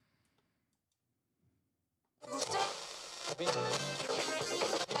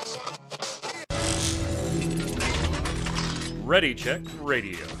Ready Check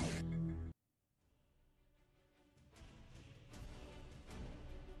Radio.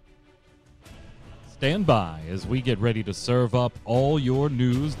 Stand by as we get ready to serve up all your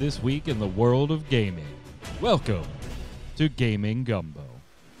news this week in the world of gaming. Welcome to Gaming Gumbo.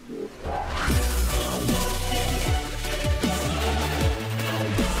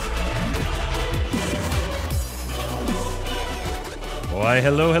 Why,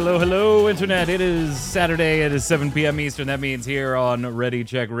 hello, Internet. It is Saturday. It is 7 p.m. Eastern. That means here on Ready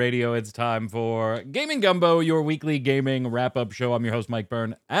Check Radio, it's time for Gaming Gumbo, your weekly gaming wrap-up show. I'm your host, Mike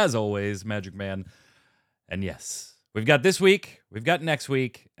Byrne. As always, Magic Man. And yes, we've got this week, we've got next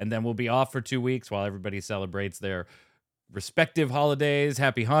week, and then we'll be off for 2 weeks while everybody celebrates their respective holidays.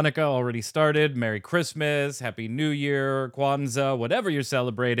 Happy Hanukkah already started. Merry Christmas. Happy New Year, Kwanzaa, whatever you're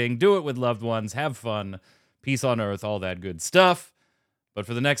celebrating. Do it with loved ones. Have fun. Peace on earth, all that good stuff. But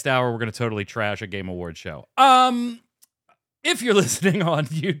for the next hour, we're going to totally trash a Game Awards show. If you're listening on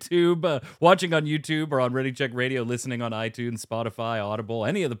YouTube, watching on YouTube or on Ready Check Radio, listening on iTunes, Spotify, Audible,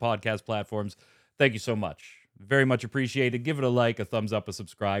 any of the podcast platforms, thank you so much. Very much appreciated. Give it a like, a thumbs up, a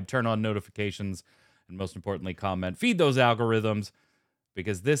subscribe, turn on notifications, and most importantly, comment. Feed those algorithms,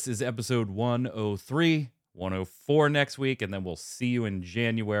 because this is episode 103, 104 next week, and then we'll see you in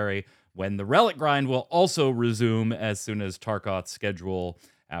January, when the Relic Grind will also resume as soon as Tarkoth's schedule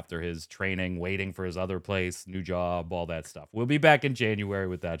after his training, waiting for his other place, new job, all that stuff. We'll be back in January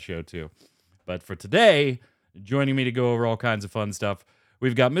with that show too. But for today, joining me to go over all kinds of fun stuff,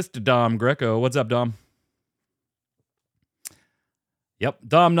 we've got Mr. Dom Greco. What's up, Dom? Yep,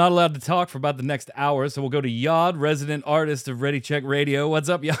 Dom not allowed to talk for about the next hour, so we'll go to Yod, resident artist of Ready Check Radio. What's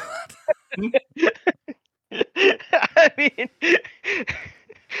up, Yod? I mean...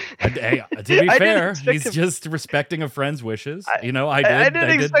 Hey, to be fair, he's just respecting a friend's wishes. I didn't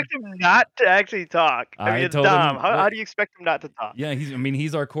expect him not to actually talk. I mean, it's Dom. How do you expect him not to talk? Yeah,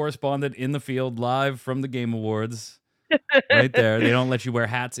 he's our correspondent in the field, live from the Game Awards. Right there. They don't let you wear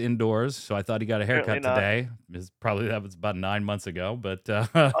hats indoors, so I thought he got a haircut today. That was about 9 months ago, but he's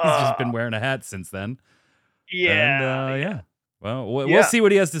just been wearing a hat since then. Yeah. And, yeah. Well, we'll see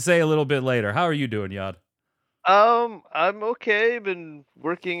what he has to say a little bit later. How are you doing, Yod? I'm okay. Been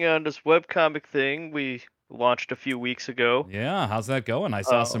working on this webcomic thing we launched a few weeks ago. Yeah, how's that going? I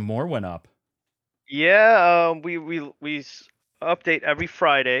saw some more went up. Yeah, we update every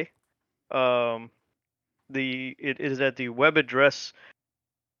Friday. It is at the web address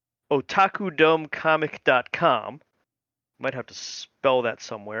otakudomecomic.com. Might have to spell that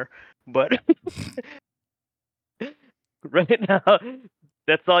somewhere, but right now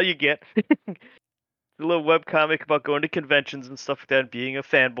that's all you get. A little webcomic about going to conventions and stuff like that, and being a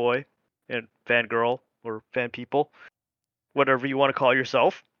fanboy and fangirl or fan people, whatever you want to call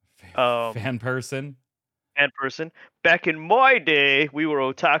yourself. Fan person. Back in my day, we were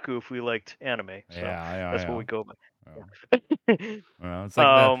otaku if we liked anime. So that's what we go by. Oh. Well, it's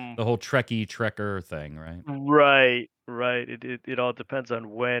like the whole Trekker thing, right? Right. It all depends on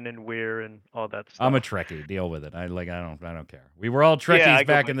when and where and all that stuff. I'm a Trekkie. Deal with it. I don't care. We were all Trekkies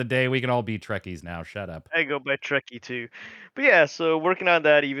back in the day. We can all be Trekkies now. Shut up. I go by Trekkie too. But yeah, so working on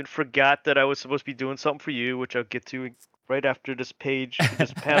that. Even forgot that I was supposed to be doing something for you, which I'll get to right after this page,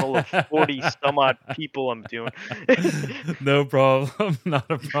 this panel of 40 some odd people I'm doing. No problem.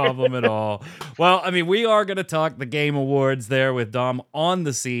 Not a problem at all. Well, I mean, we are going to talk the Game Awards there with Dom on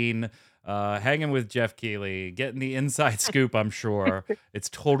the scene, hanging with Jeff Keighley, getting the inside scoop, I'm sure. It's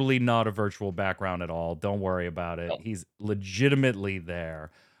totally not a virtual background at all. Don't worry about it. He's legitimately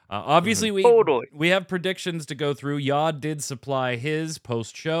there. Obviously, we have predictions to go through. Yod did supply his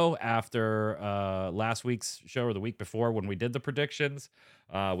post-show after last week's show, or the week before when we did the predictions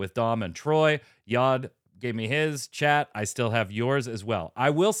with Dom and Troy. Yod gave me his chat. I still have yours as well. I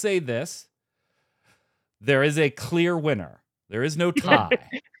will say this. There is a clear winner. There is no tie.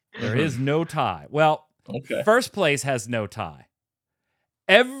 There is no tie. Well, First place has no tie.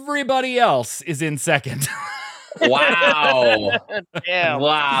 Everybody else is in second. Wow. Damn.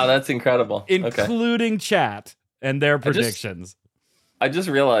 Wow, that's incredible. Including chat and their predictions. I just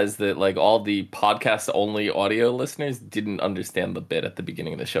realized that like all the podcast only audio listeners didn't understand the bit at the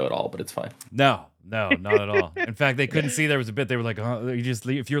beginning of the show at all, but it's fine. No, not at all. In fact, they couldn't see there was a bit. They were like, oh, you just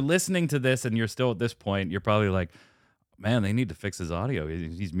leave. If you're listening to this and you're still at this point, you're probably like, man, they need to fix his audio.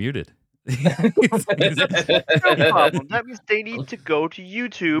 He's muted. No problem. That means they need to go to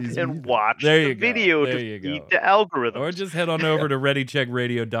YouTube and watch the video to beat the algorithm. Or just head on over to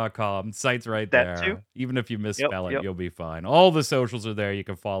readycheckradio.com. Site's right there. That too. Even if you misspell it, you'll be fine. All the socials are there. You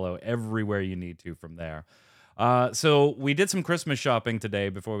can follow everywhere you need to from there. So we did some Christmas shopping today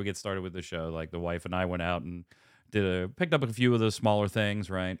before we get started with the show. Like the wife and I went out and picked up a few of those smaller things,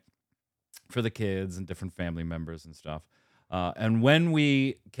 right, for the kids and different family members and stuff. And when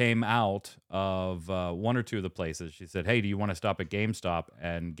we came out of one or two of the places, she said, "Hey, do you want to stop at GameStop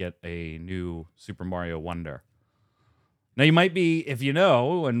and get a new Super Mario Wonder?" Now, you might be, if you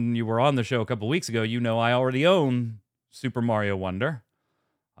know, and you were on the show a couple weeks ago, you know I already own Super Mario Wonder.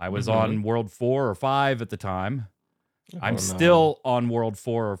 I was on World 4 or 5 at the time. I'm still on World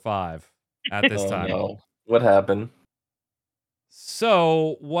 4 or 5 at this time. No. What happened?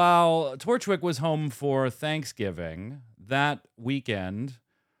 So, while Torchwick was home for Thanksgiving, that weekend,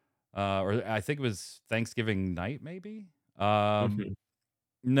 or I think it was Thanksgiving night, maybe?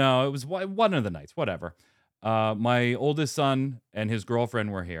 No, it was one of the nights, whatever. My oldest son and his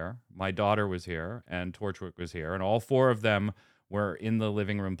girlfriend were here. My daughter was here, and Torchwick was here, and all four of them were in the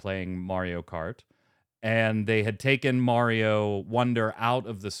living room playing Mario Kart. And they had taken Mario Wonder out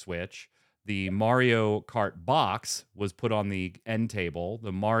of the Switch. The Mario Kart box was put on the end table.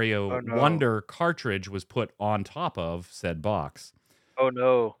 The Mario Wonder cartridge was put on top of said box. Oh,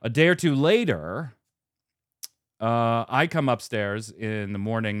 no. A day or two later, I come upstairs in the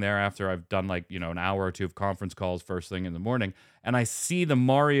morning there after I've done an hour or two of conference calls first thing in the morning, and I see the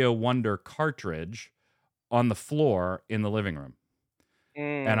Mario Wonder cartridge on the floor in the living room.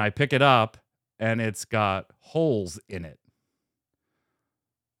 And I pick it up, and it's got holes in it.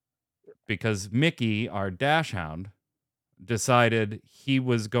 Because Mickey, our dash hound, decided he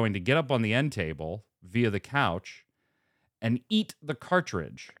was going to get up on the end table via the couch and eat the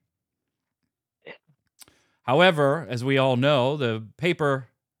cartridge. However, as we all know, the paper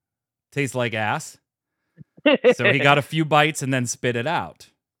tastes like ass. So he got a few bites and then spit it out.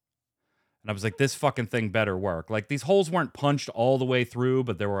 And I was like, this fucking thing better work. Like, these holes weren't punched all the way through,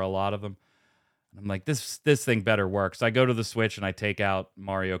 but there were a lot of them. And I'm like, this thing better work. So I go to the Switch and I take out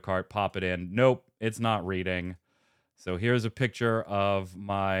Mario Kart, pop it in. Nope, it's not reading. So here's a picture of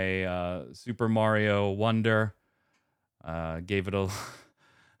my Super Mario Wonder. Gave it a...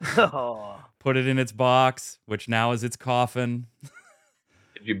 Put it in its box, which now is its coffin.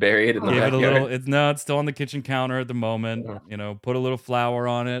 Did you bury it in the backyard? It's still on the kitchen counter at the moment. Put a little flower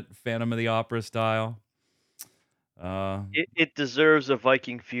on it, Phantom of the Opera style. It deserves a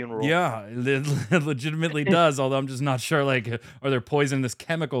Viking funeral. Yeah, it legitimately does. Although I'm just not sure. Like, are there poisonous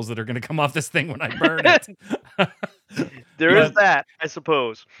chemicals that are going to come off this thing when I burn it? There is that, I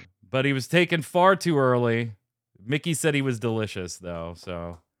suppose. But he was taken far too early. Mickey said he was delicious, though.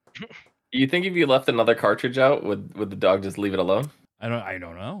 So, you think if you left another cartridge out, would the dog just leave it alone? I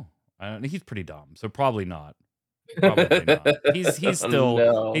don't know. He's pretty dumb, so probably not. Probably not. He's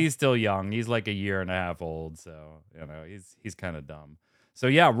still young. He's like a year and a half old, so he's kind of dumb. So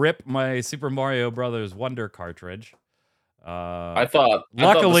yeah, rip my Super Mario Brothers Wonder cartridge. I thought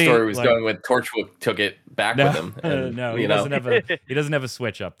the story was going with Torchwick took it back with him. And, no, he doesn't have a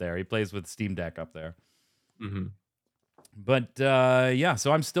Switch up there. He plays with Steam Deck up there. Mm-hmm. But yeah,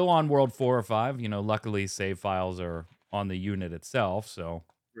 so I'm still on World 4 or 5. Luckily save files are on the unit itself, so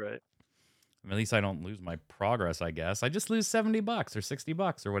right. At least I don't lose my progress, I guess. I just lose $70 or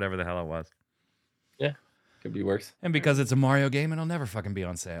 $60 or whatever the hell it was. Yeah, could be worse. And because it's a Mario game, it'll never fucking be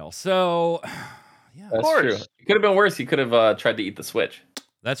on sale. So, yeah. That's true. It could have been worse. You could have tried to eat the Switch.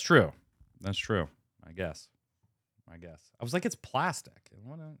 That's true. I guess. I was like, it's plastic.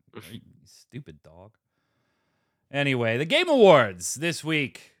 What you stupid dog. Anyway, the Game Awards this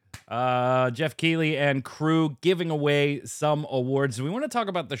week. Jeff Keighley and crew giving away some awards. Do we want to talk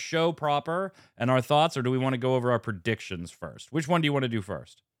about the show proper and our thoughts, or do we want to go over our predictions first? Which one do you want to do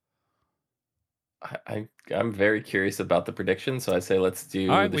first? I'm very curious about the predictions, so I say let's do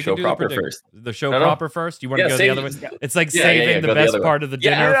the show proper first. The show proper first? You want to go the other way? It's like saving the the best part of the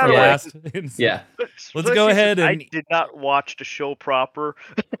dinner for last. Yeah. Let's go ahead and... I did not watch the show proper.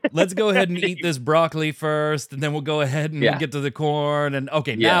 Let's go ahead and eat this broccoli first, and then we'll go ahead and get to the corn. And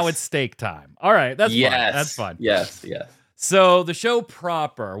now it's steak time. All right, that's fine. That's fine. Yes. So the show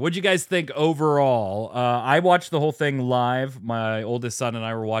proper, what'd you guys think overall? I watched the whole thing live. My oldest son and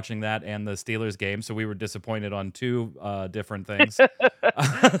I were watching that and the Steelers game, so we were disappointed on two different things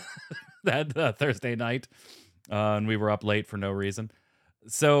that Thursday night, and we were up late for no reason.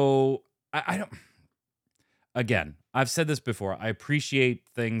 So I don't. Again, I've said this before. I appreciate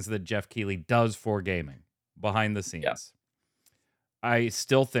things that Jeff Keighley does for gaming behind the scenes. Yeah. I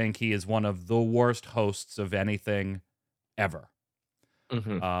still think he is one of the worst hosts of anything ever.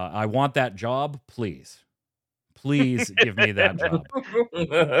 Mm-hmm. I want that job, please give me that job.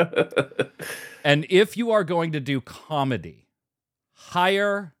 And if you are going to do comedy,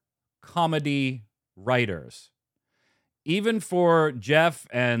 hire comedy writers, even for Jeff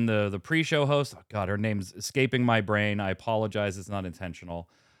and the pre-show host, oh God, her name's escaping my brain. I apologize. It's not intentional.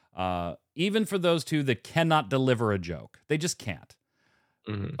 Even for those two that cannot deliver a joke, they just can't.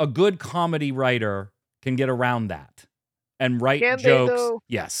 Mhm. A good comedy writer can get around that and write Can they, jokes. though?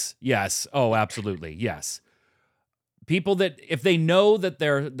 Yes. Oh, absolutely. Yes. People that, if they know that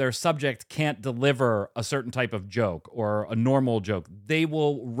their subject can't deliver a certain type of joke or a normal joke, they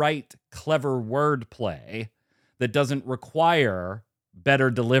will write clever wordplay that doesn't require better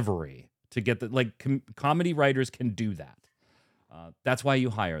delivery to get the, like, comedy writers can do that. That's why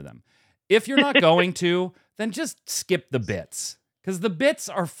you hire them. If you're not going to, then just skip the bits, because the bits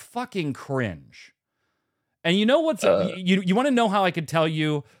are fucking cringe. And you know what's you want to know how I could tell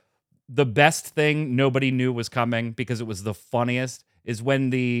you the best thing nobody knew was coming because it was the funniest is when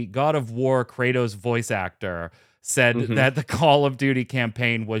the God of War Kratos voice actor said that the Call of Duty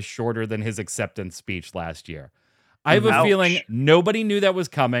campaign was shorter than his acceptance speech last year. I have a feeling nobody knew that was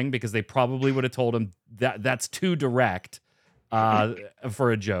coming because they probably would have told him that that's too direct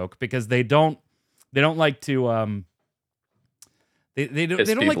for a joke, because they don't like to They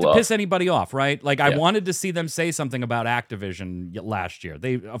don't like to piss anybody off, right? Like, I wanted to see them say something about Activision last year.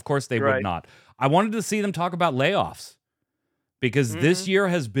 Of course they would not. I wanted to see them talk about layoffs, because this year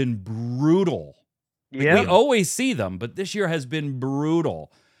has been brutal. Like, we always see them, but this year has been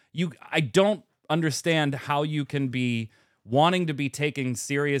brutal. I don't understand how you can be wanting to be taken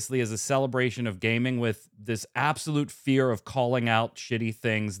seriously as a celebration of gaming with this absolute fear of calling out shitty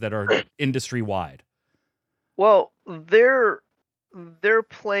things that are industry-wide. Well, they're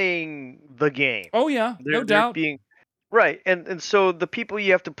playing the game. Oh yeah, no doubt. Right, and so the people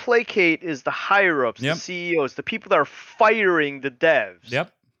you have to placate is the higher ups, the CEOs, the people that are firing the devs.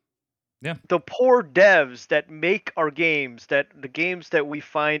 Yep. Yeah. The poor devs that make our games, the games that we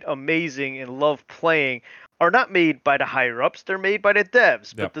find amazing and love playing, are not made by the higher ups. They're made by the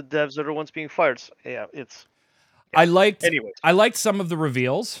devs, but the devs are the ones being fired. So, I liked some of the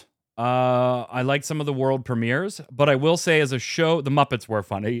reveals. I liked some of the world premieres, but I will say, as a show, the Muppets were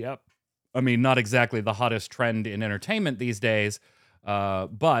funny. Yep. I mean, not exactly the hottest trend in entertainment these days,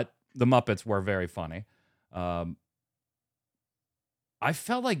 but the Muppets were very funny. I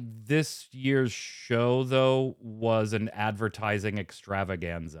felt like this year's show, though, was an advertising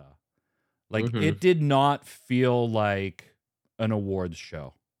extravaganza. Like, it did not feel like an awards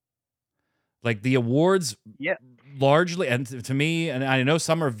show. Like, the awards largely, and to me, and I know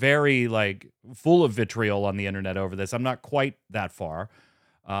some are very, like, full of vitriol on the internet over this. I'm not quite that far.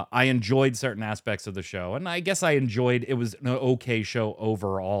 I enjoyed certain aspects of the show, and I guess I enjoyed, it was an okay show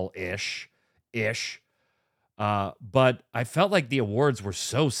overall-ish. But I felt like the awards were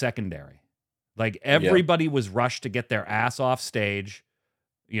so secondary. Like, everybody was rushed to get their ass off stage.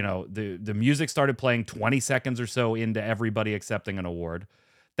 You know, the music started playing 20 seconds or so into everybody accepting an award.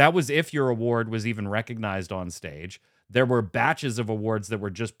 That was if your award was even recognized on stage. There were batches of awards that were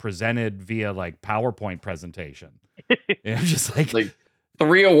just presented via, like, PowerPoint presentation. Just like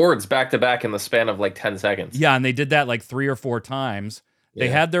 3 awards back to back in the span of like 10 seconds. Yeah, and they did that like 3 or 4 times. They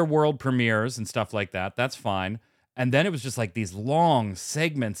had their world premieres and stuff like that. That's fine. And then it was just like these long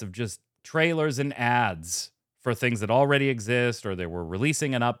segments of just trailers and ads for things that already exist, or they were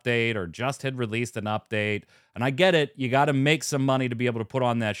releasing an update, or just had released an update. And I get it. You got to make some money to be able to put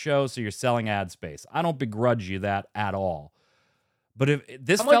on that show, so you're selling ad space. I don't begrudge you that at all. But if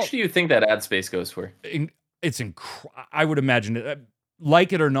this How much do you think that ad space goes for? It's I would imagine it,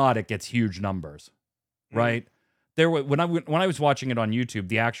 like it or not, it gets huge numbers, right? There were, when I was watching it on YouTube,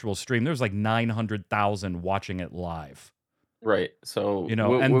 the actual stream, there was like 900,000 watching it live. Right. So, you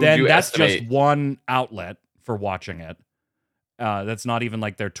know, and then that's just one outlet for watching it. That's not even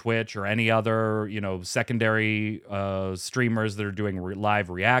like their Twitch or any other, you know, secondary streamers that are doing live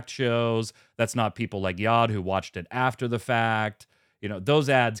react shows. That's not people like Yod who watched it after the fact. You know, those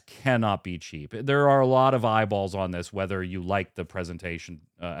ads cannot be cheap. There are a lot of eyeballs on this, whether you like the presentation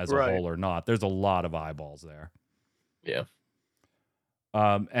as a whole or not. There's a lot of eyeballs there. Yeah.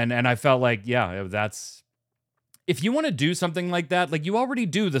 And I felt like, that's, if you want to do something like that, like you already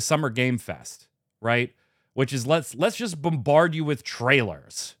do the Summer Game Fest, right? Which is let's just bombard you with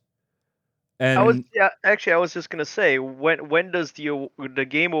trailers. And I was just gonna say, when does the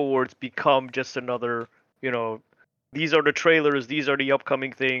Game Awards become just another, you know, these are the trailers, these are the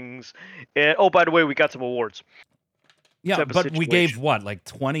upcoming things, and oh, by the way, we got some awards. Yeah, but we gave what, like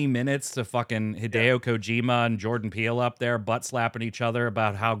 20 minutes to fucking Hideo Kojima and Jordan Peele up there butt slapping each other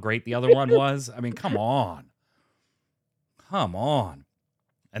about how great the other one was. I mean, come on.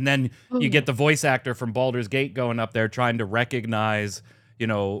 And then you get the voice actor from Baldur's Gate going up there trying to recognize,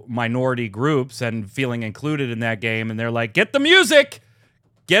 minority groups and feeling included in that game. And they're like, get the music,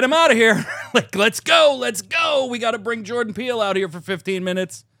 get him out of here. Like, let's go. We got to bring Jordan Peele out here for 15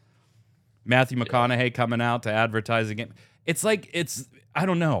 minutes. Matthew McConaughey coming out to advertise the game. It's like, I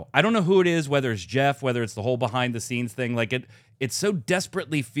don't know. I don't know who it is, whether it's Jeff, whether it's the whole behind the scenes thing. Like it so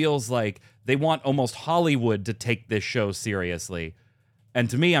desperately feels like they want almost Hollywood to take this show seriously. And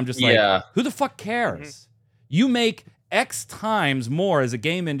to me, I'm just like, who the fuck cares? Mm-hmm. You make X times more as a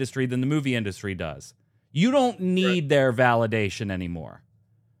game industry than the movie industry does. You don't need their validation anymore.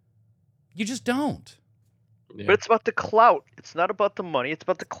 You just don't. Yeah. But it's about the clout. It's not about the money. It's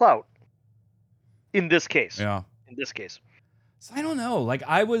about the clout. In this case. Yeah. In this case. So I don't know. Like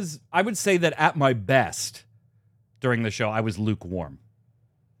I would say that at my best during the show, I was lukewarm.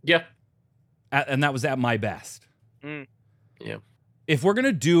 Yeah. And that was at my best. Mm. Yeah. If we're going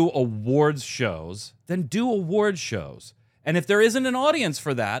to do awards shows, then do awards shows. And if there isn't an audience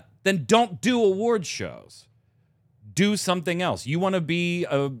for that, then don't do awards shows. Do something else. You want to be,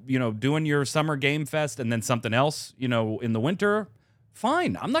 doing your summer game fest and then something else, in the winter?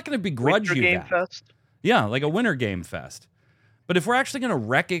 Fine. I'm not going to begrudge winter you game that. Fest? Yeah, like a winter game fest. But if we're actually going to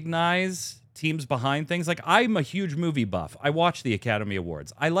recognize teams behind things, like I'm a huge movie buff. I watch the Academy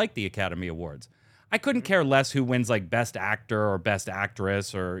Awards. I like the Academy Awards. I couldn't care less who wins like Best Actor or Best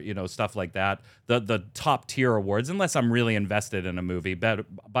Actress or, stuff like that. The top tier awards, unless I'm really invested in a movie.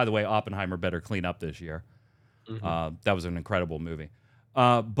 By the way, Oppenheimer better clean up this year. Mm-hmm. That was an incredible movie.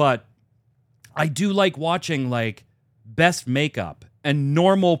 But I do like watching like Best Makeup and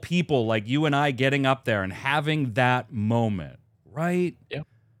normal people like you and I getting up there and having that moment, right? Yeah.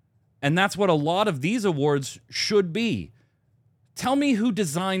 And that's what a lot of these awards should be. Tell me who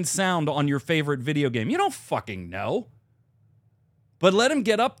designed sound on your favorite video game. You don't fucking know. But let him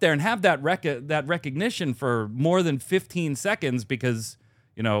get up there and have that recognition for more than 15 seconds because,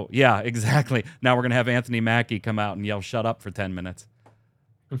 yeah, exactly. Now we're going to have Anthony Mackie come out and yell, shut up for 10 minutes.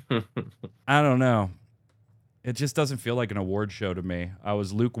 I don't know. It just doesn't feel like an award show to me. I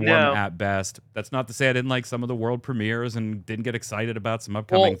was lukewarm at best. That's not to say I didn't like some of the world premieres and didn't get excited about some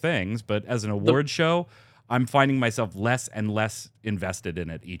upcoming things, but as an award show, I'm finding myself less and less invested in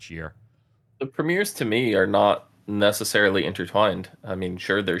it each year. The premieres to me are not necessarily intertwined. I mean,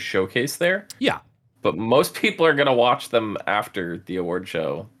 sure, there's showcase there. Yeah. But most people are going to watch them after the award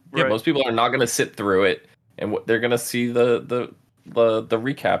show. Right. Yeah, most people are not going to sit through it, and they're going to see the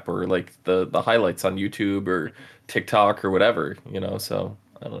recap or like the highlights on YouTube or TikTok or whatever, so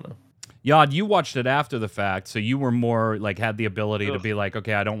I don't know. Yad, you watched it after the fact, so you were more like had the ability to be like,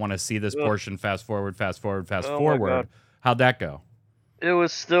 okay, I don't want to see this portion. Fast forward. How'd that go? It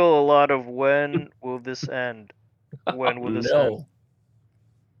was still a lot of when will this end? When will this end?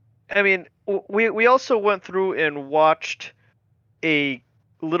 I mean, we also went through and watched a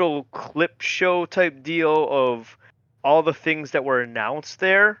little clip show type deal of all the things that were announced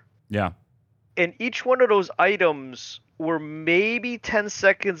there. Yeah. And each one of those items were maybe 10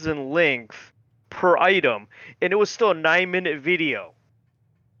 seconds in length per item, and it was still a 9-minute video.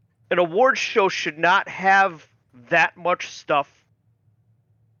 An award show should not have that much stuff,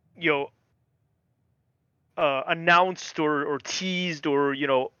 announced or teased or,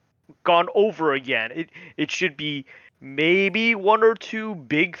 gone over again. It should be maybe one or two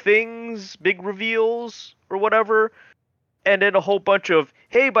big things, big reveals or whatever, and then a whole bunch of,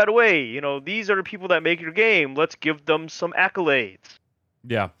 hey, by the way, these are the people that make your game. Let's give them some accolades.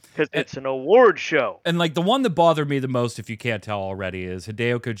 Yeah. Because it's an award show. And like the one that bothered me the most, if you can't tell already, is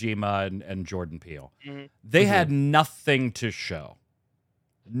Hideo Kojima and Jordan Peele. Mm-hmm. They had nothing to show.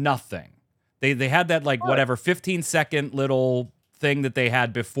 Nothing. They had that 15-second little thing that they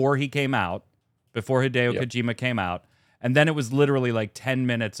had before he came out, before Hideo Kojima came out. And then it was literally like 10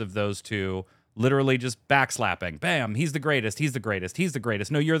 minutes of those two literally just backslapping. Bam, he's the greatest, he's the greatest, he's the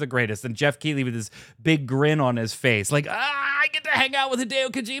greatest. No, you're the greatest. And Jeff Keighley with his big grin on his face. Like, I get to hang out with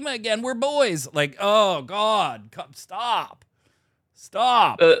Hideo Kojima again. We're boys. Like, oh, God, stop.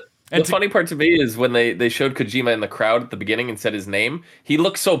 The funny part to me is when they showed Kojima in the crowd at the beginning and said his name, he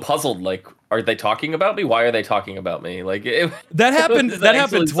looked so puzzled. Like, are they talking about me? Why are they talking about me? Like that happened. That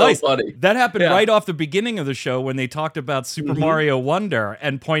happened twice. So that happened right off the beginning of the show when they talked about Super Mario Wonder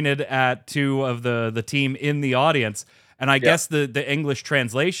and pointed at two of the team in the audience. And I guess the English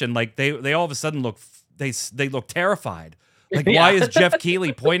translation, like they all of a sudden look terrified. Like, why is Jeff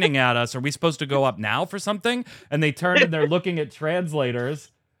Keighley pointing at us? Are we supposed to go up now for something? And they turn and they're looking at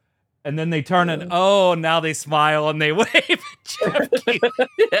translators. And then they turn and, now they smile and they wave at Jeff Keighley.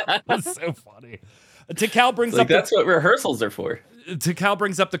 That's so funny. Tikal brings up... That's what rehearsals are for. Tikal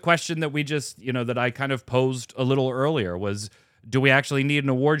brings up the question that we just, that I kind of posed a little earlier was, Do we actually need an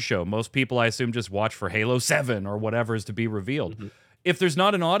award show? Most people, I assume, just watch for Halo 7 or whatever is to be revealed. Mhm. If there's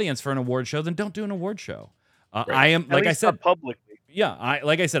not an audience for an award show, then don't do an award show. Right. I am, At like I least said, not publicly. yeah,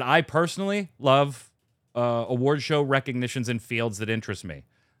 I personally love award show recognitions in fields that interest me.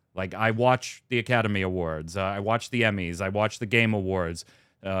 Like, I watch the Academy Awards, I watch the Emmys, I watch the Game Awards.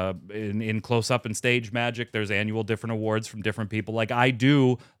 In close-up and stage magic, there's annual different awards from different people. Like, I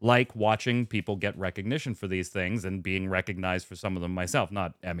do like watching people get recognition for these things and being recognized for some of them myself.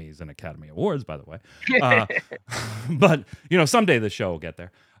 Not Emmys and Academy Awards, by the way. But, someday the show will get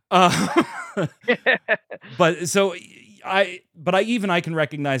there. But so I can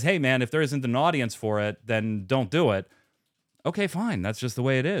recognize, hey man, if there isn't an audience for it, then don't do it. Okay, fine. That's just the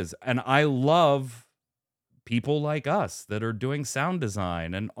way it is. And I love people like us that are doing sound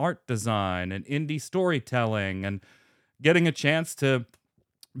design and art design and indie storytelling and getting a chance to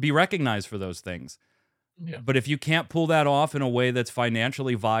be recognized for those things. Yeah. But if you can't pull that off in a way that's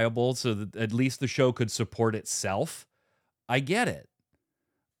financially viable so that at least the show could support itself, I get it.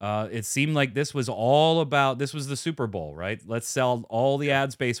 It seemed like this was the Super Bowl, right? Let's sell all the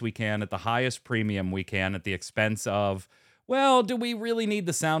ad space we can at the highest premium we can at the expense of, well, do we really need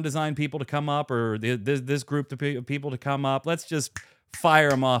the sound design people to come up or this group of people to come up? Let's just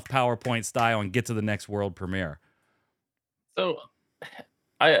fire them off PowerPoint style and get to the next world premiere. So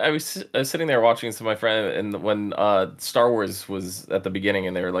I was sitting there watching some of my friend, and when Star Wars was at the beginning,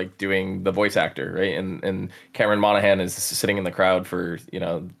 and they were like doing the voice actor, right? And Cameron Monaghan is sitting in the crowd for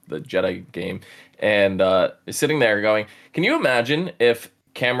the Jedi game, and sitting there going, "Can you imagine if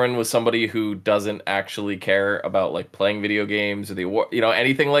Cameron was somebody who doesn't actually care about like playing video games or the award,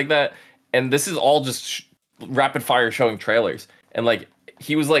 anything like that?" And this is all just rapid fire showing trailers, and like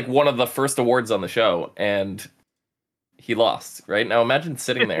he was like one of the first awards on the show, and he lost. Right now, imagine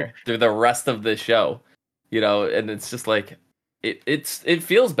sitting there through the rest of this show, and it's just like it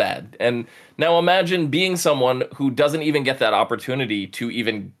feels bad. And now imagine being someone who doesn't even get that opportunity to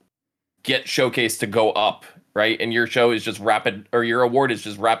even get showcased to go up, right? And your show is just your award is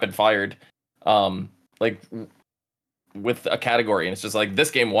just rapid fired, like with a category, and it's just like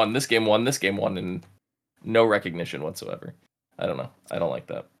this game won, this game won, this game won, and no recognition whatsoever. I don't know. I don't like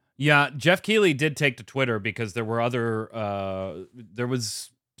that. Yeah, Jeff Keighley did take to Twitter because there was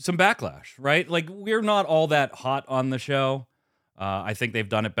some backlash, right? Like, we're not all that hot on the show. I think they've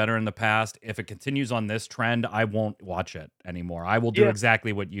done it better in the past. If it continues on this trend, I won't watch it anymore. I will do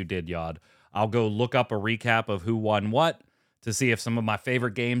exactly what you did, Yod. I'll go look up a recap of who won what to see if some of my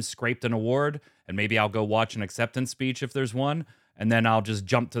favorite games scraped an award, and maybe I'll go watch an acceptance speech if there's one, and then I'll just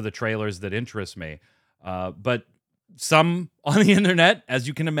jump to the trailers that interest me. But some on the internet, as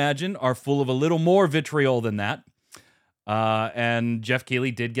you can imagine, are full of a little more vitriol than that. And Jeff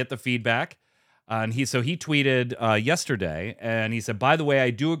Keighley did get the feedback. And he tweeted yesterday, and he said, "By the way,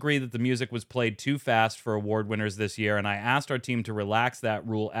 I do agree that the music was played too fast for award winners this year, and I asked our team to relax that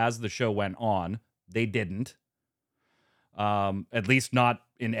rule as the show went on. They didn't. At least not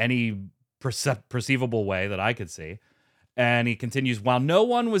in any perceivable way that I could see." And he continues, "While no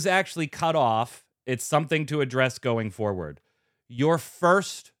one was actually cut off, it's something to address going forward. Your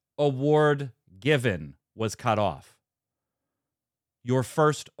first award given was cut off. Your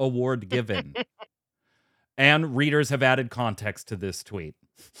first award given." And readers have added context to this tweet.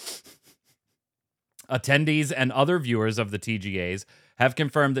 Attendees and other viewers of the TGAs have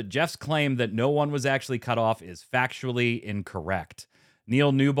confirmed that Jeff's claim that no one was actually cut off is factually incorrect.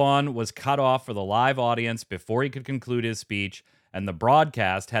 Neil Newbon was cut off for the live audience before he could conclude his speech, and the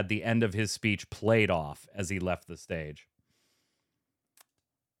broadcast had the end of his speech played off as he left the stage.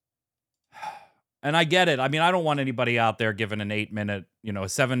 And I get it. I mean, I don't want anybody out there giving an 8-minute, a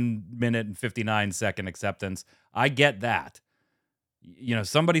 7-minute and 59-second acceptance. I get that.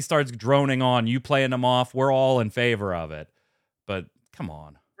 Somebody starts droning on, you playing them off, we're all in favor of it. But come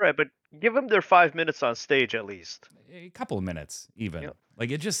on. Right, but give them their 5 minutes on stage at least. A couple of minutes, even. Yep.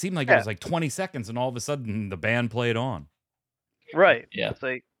 Like, it just seemed like it was like 20 seconds, and all of a sudden the band played on. Right. Yeah. It's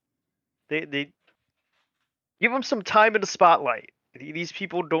like they give them some time in the spotlight. These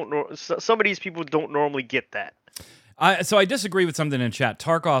people don't know. Some of these people don't normally get that. So I disagree with something in chat.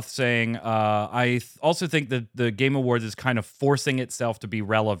 Tarkoth saying, I also think that the Game Awards is kind of forcing itself to be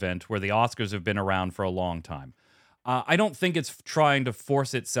relevant, where the Oscars have been around for a long time. I don't think it's trying to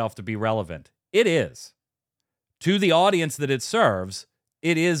force itself to be relevant. It is. To the audience that it serves,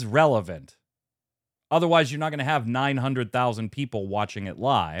 it is relevant. Otherwise, you're not going to have 900,000 people watching it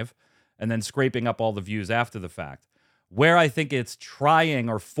live and then scraping up all the views after the fact. Where I think it's trying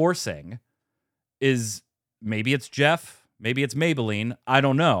or forcing is maybe it's Jeff, maybe it's Maybelline, I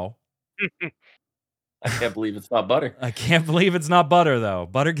don't know. I can't believe it's not butter. I can't believe it's not butter, though.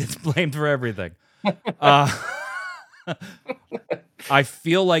 Butter gets blamed for everything. Uh, I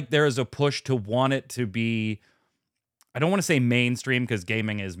feel like there is a push to want it to be, I don't want to say mainstream because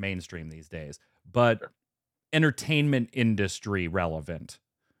gaming is mainstream these days, but entertainment industry relevant,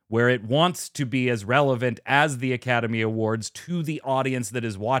 where it wants to be as relevant as the Academy Awards to the audience that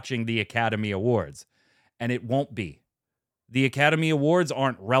is watching the Academy Awards. And it won't be. The Academy Awards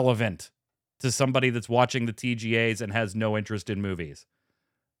aren't relevant to somebody that's watching the TGAs and has no interest in movies.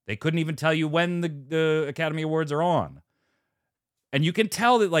 They couldn't even tell you when the Academy Awards are on. And you can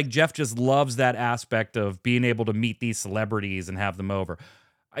tell that like Jeff just loves that aspect of being able to meet these celebrities and have them over.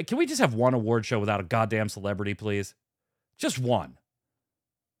 Can we just have one award show without a goddamn celebrity, please? Just one.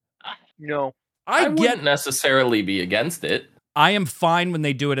 No. I wouldn't necessarily be against it. I am fine when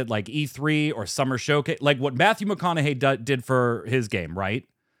they do it at like E3 or Summer Showcase, like what Matthew McConaughey did for his game, right?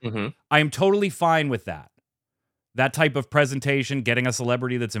 Mm-hmm. I am totally fine with that. That type of presentation, getting a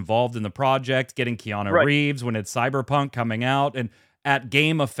celebrity that's involved in the project, getting Keanu Reeves when it's Cyberpunk coming out, and at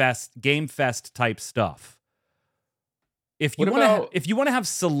Game Fest type stuff. If you want to have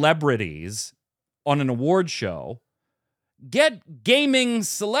celebrities on an award show, get gaming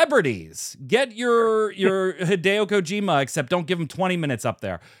celebrities. Get your Hideo Kojima, except don't give him 20 minutes up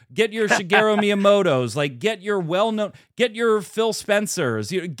there. Get your Shigeru Miyamoto's, like get your well-known, get your Phil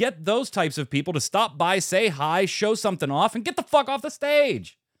Spencer's. Get those types of people to stop by, say hi, show something off, and get the fuck off the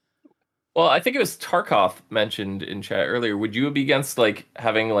stage. Well, I think it was Tarkov mentioned in chat earlier. Would you be against like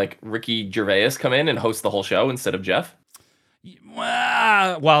having like Ricky Gervais come in and host the whole show instead of Jeff?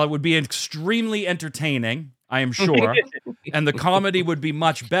 Well, it would be extremely entertaining, I am sure, and the comedy would be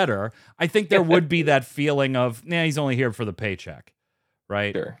much better. I think there would be that feeling of, he's only here for the paycheck,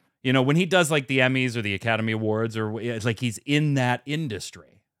 right? Sure. You know, when he does like the Emmys or the Academy Awards, or it's like he's in that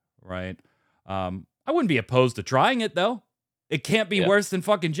industry, right? I wouldn't be opposed to trying it, though. It can't be worse than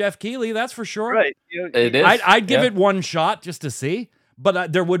fucking Jeff Keighley, that's for sure. Right. It is. I'd give it one shot just to see.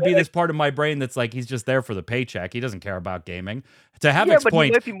 But there would be this part of my brain that's like, he's just there for the paycheck. He doesn't care about gaming. To Havoc's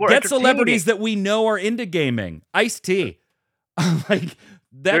point, get celebrities that we know are into gaming. Ice-T. Like,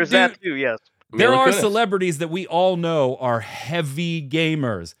 There's that too, yes. There are celebrities that we all know are heavy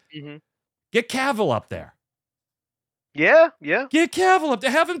gamers. Mm-hmm. Get Cavill up there. Yeah. Get Cavill up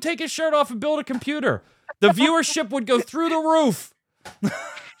there. Have him take his shirt off and build a computer. The viewership would go through the roof.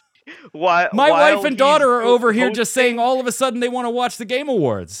 My wife and daughter are over here just saying all of a sudden they want to watch the Game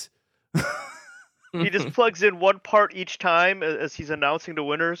Awards. He just plugs in one part each time as he's announcing the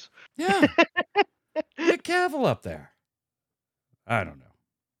winners. Yeah. Get Cavill up there. I don't know.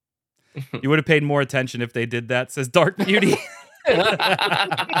 You would have paid more attention if they did that, says Dark Beauty.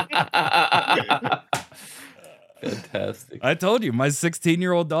 Fantastic. I told you, my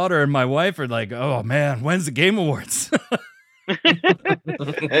 16-year-old daughter and my wife are like, oh man, when's the Game Awards?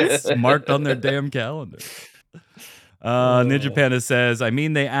 It's marked on their damn calendar. Ninja Panda says,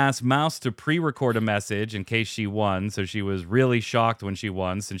 they asked Mouse to pre-record a message in case she won, so she was really shocked when she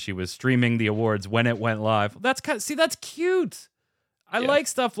won since she was streaming the awards when it went live. That's cute. I like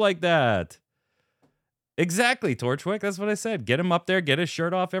stuff like that. Exactly, Torchwick. That's what I said. Get him up there, get his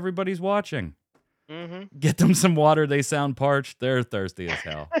shirt off, everybody's watching. Mm-hmm. Get them some water. They sound parched. They're thirsty as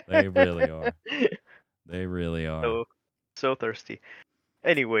hell. They really are. They really are. So thirsty.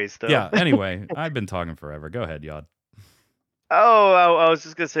 Anyways, though. Yeah, anyway, I've been talking forever. Go ahead, Yod. Oh, I was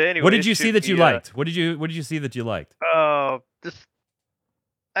just gonna say anyway. What did you see that you liked? What did you see that you liked?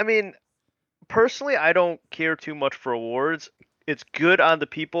 Personally, I don't care too much for awards. It's good on the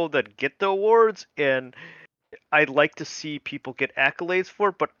people that get the awards, and I'd like to see people get accolades for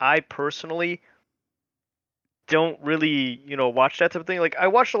it, but I personally don't really, watch that type of thing. Like, I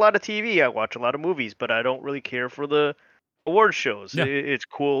watch a lot of TV, I watch a lot of movies, but I don't really care for the award shows. Yeah. It's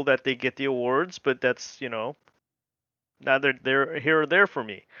cool that they get the awards, but that's, neither they're here or there for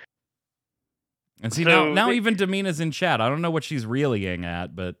me. And see, now even Damina's in chat. I don't know what she's reeling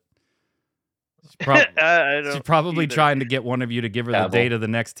at, but she's probably trying to get one of you to give her the date of the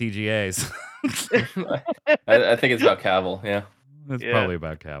next TGAs. I think it's about Cavill, yeah. It's probably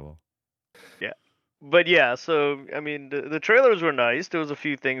about Cavill. Yeah. But yeah, so, the trailers were nice. There was a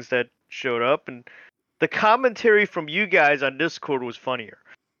few things that showed up, and the commentary from you guys on Discord was funnier.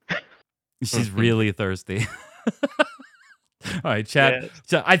 She's really thirsty. All right, chat.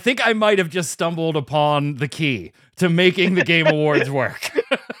 So I think I might have just stumbled upon the key to making the Game Awards work.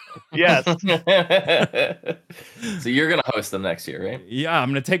 Yes. So you're going to host them next year, right? Yeah,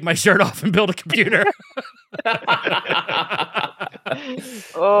 I'm going to take my shirt off and build a computer.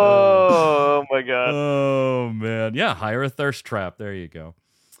 Oh, my God. Oh, man. Yeah, hire a thirst trap. There you go.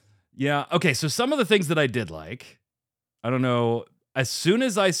 Yeah. Okay. So some of the things that I did like, I don't know. As soon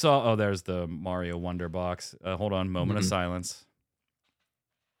as I saw, oh, there's the Mario Wonder Box. Hold on, moment of silence.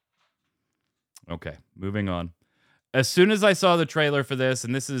 Okay, moving on. As soon as I saw the trailer for this,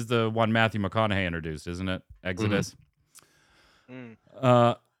 and this is the one Matthew McConaughey introduced, isn't it? Exodus.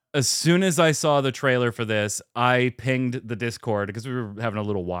 As soon as I saw the trailer for this, I pinged the Discord because we were having a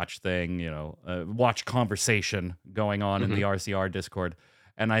little watch thing, watch conversation going on in the RCR Discord.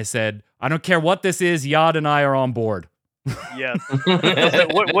 And I said, I don't care what this is, Yad and I are on board. Yeah.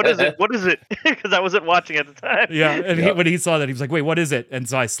 What is it? What is it? Because I wasn't watching at the time. Yeah, and when he saw that, he was like, wait, what is it? And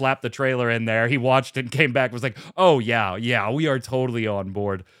so I slapped the trailer in there. He watched it and came back and was like, oh, yeah, we are totally on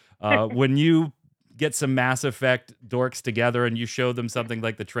board. When you get some Mass Effect dorks together and you show them something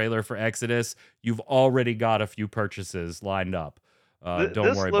like the trailer for Exodus, you've already got a few purchases lined up. Don't worry about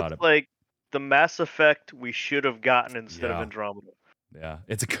it. This looks like the Mass Effect we should have gotten instead of Andromeda. Yeah,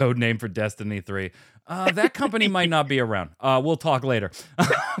 it's a code name for Destiny 3. That company might not be around. We'll talk later.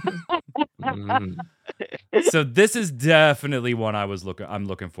 So this is definitely one I'm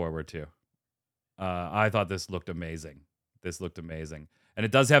looking forward to. I thought this looked amazing. And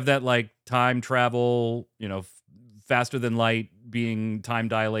it does have that like time travel, faster than light being time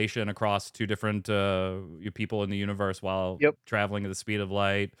dilation across two different people in the universe while traveling at the speed of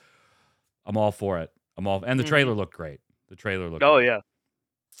light. I'm all for it. And the trailer looked great. Yeah.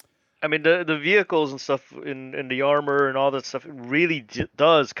 I mean, the vehicles and stuff in the armor and all that stuff, it really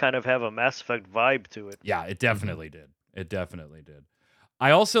does kind of have a Mass Effect vibe to it. Yeah, it definitely did.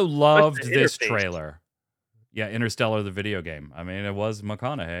 I also loved this trailer. Yeah, Interstellar, the video game. I mean, it was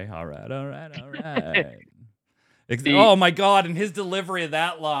McConaughey. All right. Oh my God, and his delivery of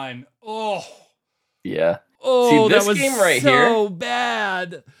that line. Oh. Yeah. Oh, see, this that was game right so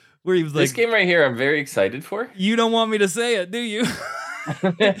bad. Where he was like, this game right here, I'm very excited for. You don't want me to say it, do you?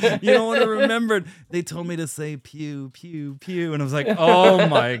 You don't want to remember it. They told me to say pew, pew, pew. And I was like, oh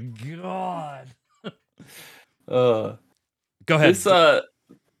my God. Go ahead.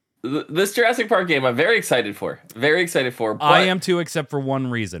 This Jurassic Park game, I'm very excited for. But I am too, except for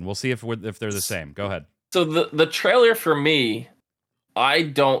one reason. We'll see if they're the same. Go ahead. So the trailer for me, I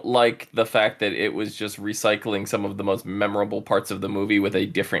don't like the fact that it was just recycling some of the most memorable parts of the movie with a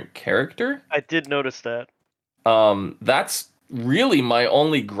different character. I did notice that. That's really my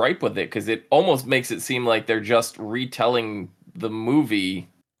only gripe with it, because it almost makes it seem like they're just retelling the movie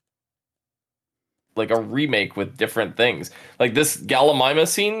like a remake with different things. Like this Galamima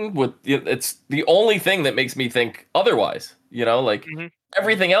scene, it's the only thing that makes me think otherwise.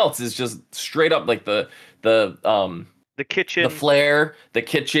 Everything else is just straight up like the kitchen, the flare, the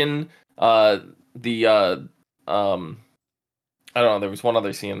kitchen, I don't know, there was one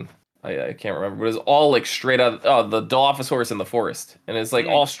other scene I can't remember, but it was all like straight out of the Dilophosaurus in the forest, and it's like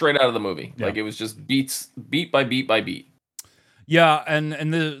all straight out of the movie. Like it was just beat by beat by beat. Yeah, and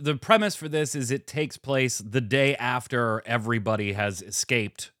the premise for this is it takes place the day after everybody has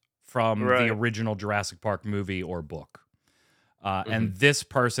escaped from the original Jurassic Park movie or book. And this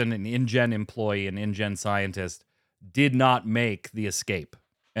person, an InGen employee, an InGen scientist, did not make the escape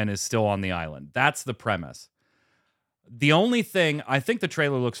and is still on the island. That's the premise. The only thing, I think the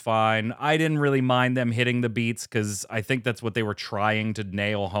trailer looks fine. I didn't really mind them hitting the beats because I think that's what they were trying to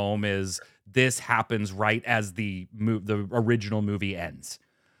nail home is this happens right as the original movie ends.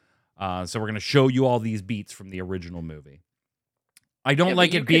 So we're going to show you all these beats from the original movie. I don't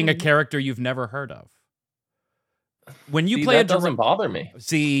like it being a character you've never heard of. When you play that doesn't bother me.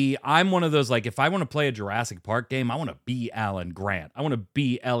 See, I'm one of those, like, if I want to play a Jurassic Park game, I want to be Alan Grant. I want to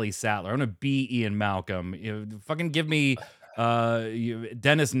be Ellie Sattler. I want to be Ian Malcolm. Fucking give me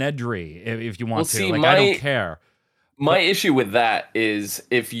Dennis Nedry if you want to. I don't care. My issue with that is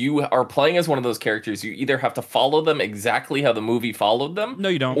if you are playing as one of those characters, you either have to follow them exactly how the movie followed them. No,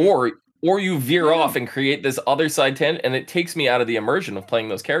 you don't. Or you veer off and create this other side tangent, and it takes me out of the immersion of playing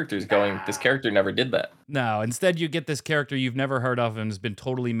those characters going, this character never did that. No, instead you get this character you've never heard of and has been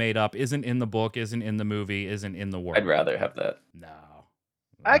totally made up, isn't in the book, isn't in the movie, isn't in the world. I'd rather have that. No.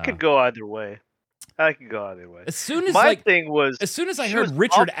 I could go either way. As soon as as soon as I heard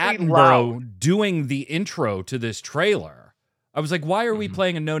Richard Attenborough doing the intro to this trailer, I was like, why are we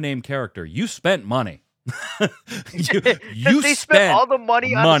playing a no-name character? You spent money. They spent all the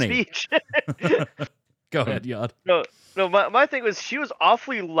money on the speech. Go ahead, Yad. No. My thing was she was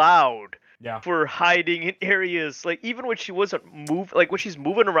awfully loud. Yeah. For hiding in areas, like even when she wasn't like when she's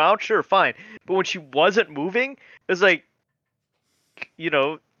moving around, sure, fine. But when she wasn't moving, it's like,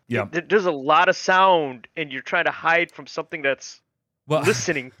 there's a lot of sound, and you're trying to hide from something that's Well,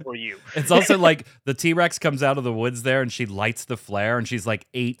 listening for you. it's also like the T-Rex comes out of the woods there and she lights the flare and she's like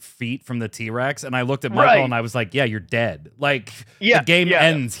 8 feet from the T-Rex. And I looked at Michael Right. and I was like, yeah, you're dead. Like, Yeah, the game yeah.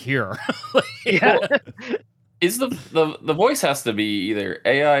 ends here. Yeah. Is the voice has to be either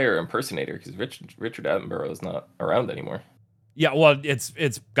AI or impersonator because Richard Attenborough is not around anymore. Yeah, well, it's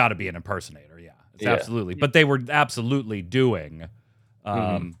got to be an impersonator. Yeah, it's Yeah. absolutely. But they were absolutely doing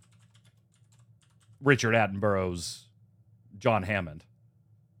Richard Attenborough's John Hammond.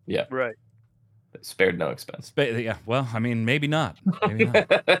 Yeah. Right. Spared no expense. Yeah, well, I mean, maybe not. Maybe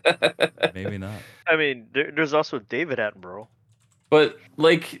not. Maybe not. I mean, there's also David Attenborough. But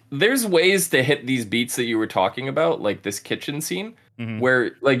like, there's ways to hit these beats that you were talking about, like this kitchen scene,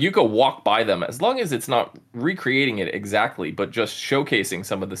 where like you could walk by them as long as it's not recreating it exactly, but just showcasing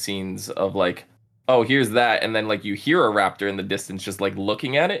some of the scenes of like, oh, here's that, and then like you hear a raptor in the distance just like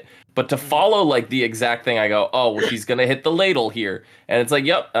looking at it. But to follow like the exact thing, I go, oh, well, he's gonna hit the ladle here, and it's like,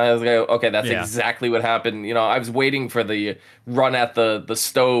 yep. I was like, okay, that's exactly what happened. You know, I was waiting for the run at the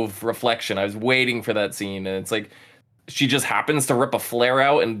stove reflection. I was waiting for that scene, and it's like, she just happens to rip a flare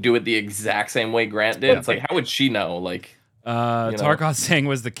out and do it the exact same way Grant did. It's like, how would she know? Like, Tarkov saying,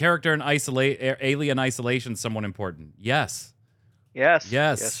 was the character in Alien Isolation someone important? Yes. Yes,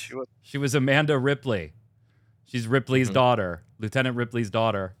 Yes. she was. She was Amanda Ripley. She's Ripley's daughter, Lieutenant Ripley's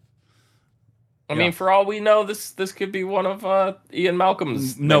daughter. I mean, for all we know, this could be one of Ian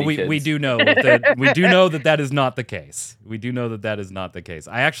Malcolm's. No, many we kids. do know that we do know that is not the case. We do know that is not the case.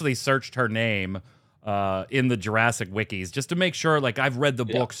 I actually searched her name in the Jurassic wikis just to make sure. Like, I've read the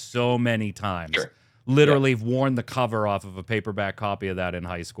book so many times. Sure. Literally worn the cover off of a paperback copy of that in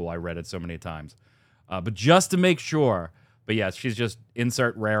high school. I read it so many times. But just to make sure. But yes, she's just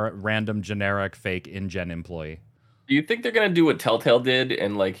insert random generic fake InGen employee. Do you think they're gonna do what Telltale did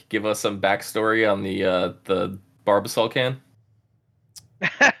and like give us some backstory on the Barbasol can?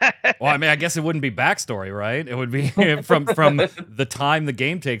 Well, I mean, I guess it wouldn't be backstory, right? It would be from the time the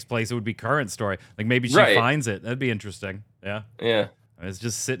game takes place. It would be current story. Like maybe she finds it. That'd be interesting. Yeah. Yeah. It's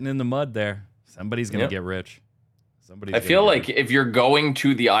just sitting in the mud there. Somebody's gonna get rich. I feel like if you're going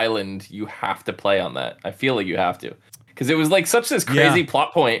to the island, you have to play on that. I feel like you have to. Because it was like such this crazy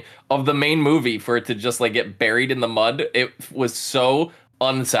plot point of the main movie for it to just like get buried in the mud. It was so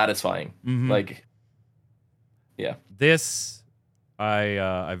unsatisfying. Like, yeah. This,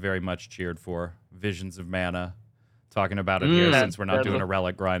 I very much cheered for. Visions of Mana. Talking about it here since we're not doing a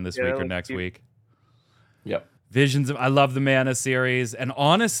relic grind this week or next week. Yep. I love the Mana series. And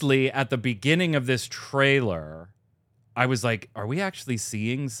honestly, at the beginning of this trailer, I was like, are we actually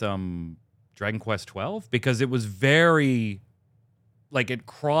seeing some Dragon Quest 12? Because it was very, like, it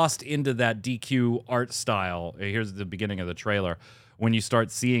crossed into that DQ art style. Here's the beginning of the trailer. When you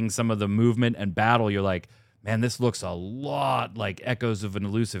start seeing some of the movement and battle, you're like, man, this looks a lot like Echoes of an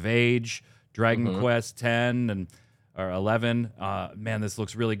Elusive Age, Dragon Quest 10 or 11. Man, this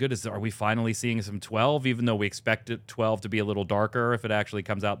looks really good. Are we finally seeing some 12, even though we expected 12 to be a little darker if it actually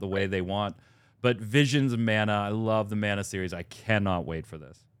comes out the way they want? But Visions of Mana, I love the Mana series. I cannot wait for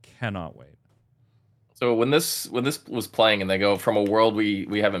this. Cannot wait. So when this was playing and they go from a world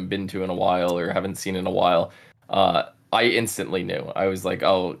we haven't been to in a while or haven't seen in a while, I instantly knew. I was like,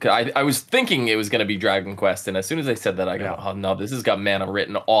 oh, I was thinking it was going to be Dragon Quest, and as soon as I said that, I go, oh no, this has got Mana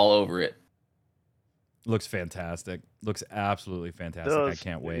written all over it. Looks fantastic. Looks absolutely fantastic. I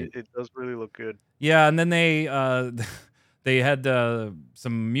can't wait. It does really look good. Yeah, and then they had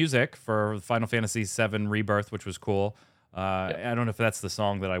some music for Final Fantasy VII Rebirth, which was cool. I don't know if that's the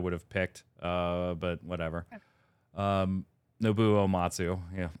song that I would have picked, but whatever. Nobuo Uematsu.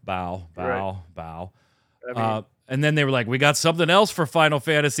 Yeah, bow. I mean, and then they were like, we got something else for Final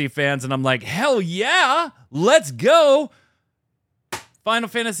Fantasy fans. And I'm like, hell yeah, let's go. Final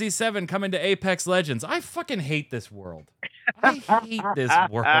Fantasy VII coming to Apex Legends. I fucking hate this world. I hate this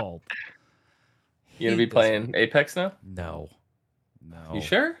world. You gonna be playing Apex now? No. You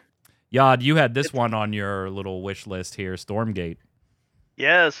sure? Yad, you had this one on your little wish list here, Stormgate.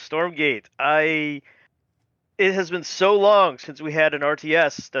 Yes, Stormgate. It has been so long since we had an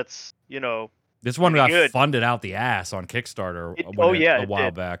RTS that's, This one got good. funded out the ass on Kickstarter a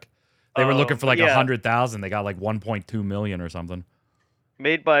while back. They were looking for like 100,000. They got like 1.2 million or something.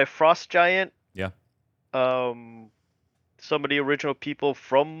 Made by Frost Giant. Yeah. Some of the original people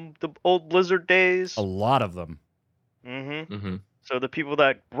from the old Blizzard days. A lot of them. Mm-hmm. So the people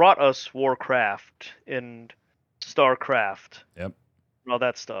that brought us Warcraft and StarCraft. Yep. And all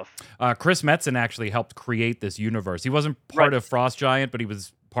that stuff. Chris Metzen actually helped create this universe. He wasn't part of Frost Giant, but he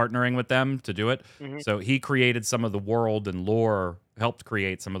was partnering with them to do it. Mm-hmm. So he created some of the world and lore, helped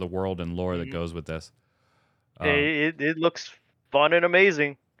create some of the world and lore that goes with this. It looks fun and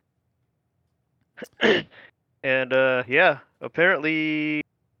amazing. And yeah, apparently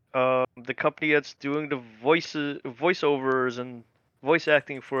the company that's doing the voiceovers and voice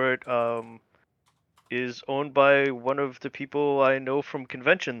acting for it is owned by one of the people I know from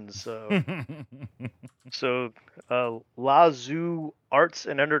conventions. So Lazoo Arts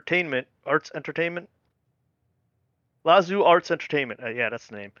Entertainment, Lazoo Arts Entertainment. Yeah, that's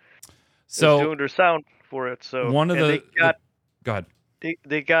the name. Is So doing their sound for it. So one of and go ahead.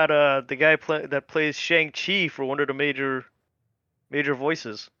 they got the guy that plays Shang-Chi for one of the major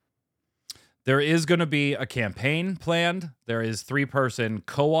voices. There is going to be a campaign planned. There is 3-person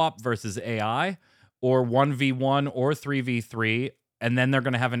co-op versus AI, or 1v1 or 3v3, and then they're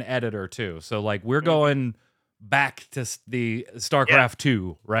going to have an editor too. So like we're going back to the StarCraft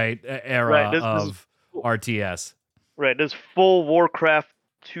 2, right? Era Right, this of RTS. Right, there's full Warcraft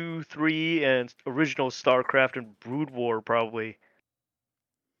 2, 3, and original StarCraft and Brood War probably.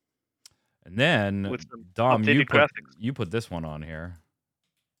 And then With some Dom, updated graphics. you put this one on here.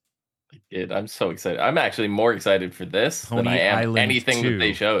 I did. I'm so excited. I'm actually more excited for this than Pony I am Island anything 2. that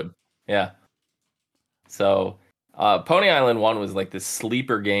they showed. Yeah. So, Pony Island 1 was like this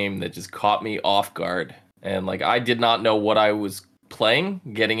sleeper game that just caught me off guard. And like I did not know what I was playing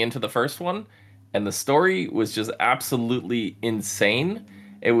getting into the first one, and the story was just absolutely insane.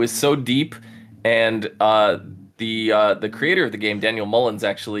 It was so deep, and the creator of the game, Daniel Mullins,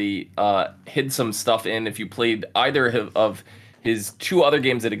 actually hid some stuff in. If you played either of his 2 other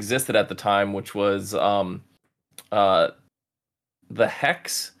games that existed at the time, which was the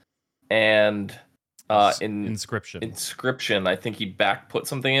Hex and Inscription. Inscription. I think he put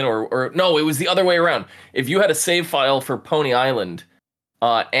something in, or no, it was the other way around. If you had a save file for Pony Island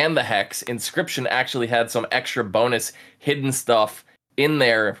and the Hex, Inscription actually had some extra bonus hidden stuff in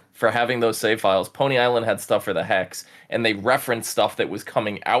there for having those save files. Pony Island had stuff for the Hex, and they referenced stuff that was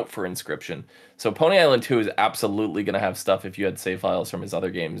coming out for Inscription. So Pony Island 2 is absolutely going to have stuff if you had save files from his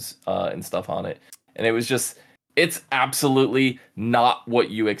other games and stuff on it. And it was just, it's absolutely not what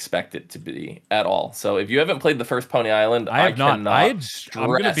you expect it to be at all. So if you haven't played the first Pony Island, I have not. I'm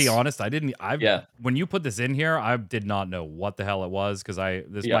going to be stress- honest. I didn't. When you put this in here, I did not know what the hell it was, because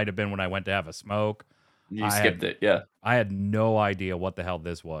this might have been when I went to have a smoke. You skipped it, yeah. I had no idea what the hell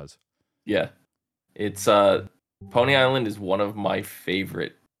this was. Yeah. It's Pony Island is one of my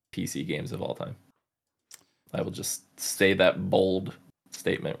favorite PC games of all time. I will just say that bold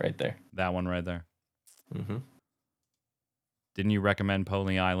statement right there. That one right there. Mm-hmm. Didn't you recommend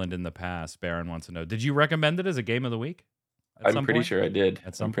Pony Island in the past? Baron wants to know. Did you recommend it as a game of the week? I'm pretty sure I did.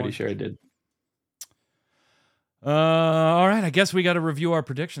 I'm pretty sure I did. All right. I guess we got to review our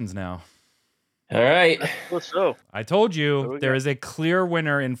predictions now. All right. What's so? I told you there is a clear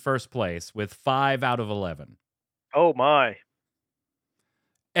winner in first place with 5 out of 11. Oh my.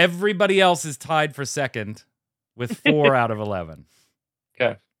 Everybody else is tied for second with 4 out of 11.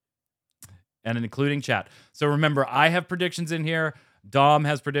 Okay. And including chat. So remember, I have predictions in here. Dom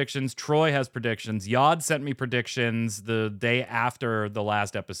has predictions. Troy has predictions. Yod sent me predictions the day after the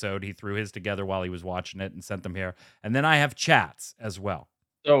last episode. He threw his together while he was watching it and sent them here. And then I have chats as well.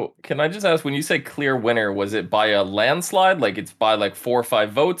 So can I just ask, when you say clear winner, was it by a landslide? Like it's by like 4 or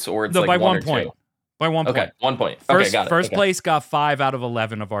 5 votes, or it's no, like by 1 1 point. 2? By 1 point. Okay, 1 point. First, okay, got it. First place got 5 out of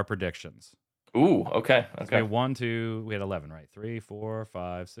 11 of our predictions. Ooh, okay. So we had 11, right? 3, 4,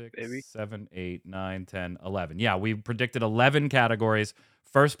 5, 6, Maybe. 7, 8, 9, 10, 11. Yeah, we predicted 11 categories.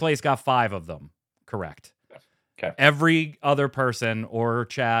 First place got 5 of them. Correct. Okay. Every other person or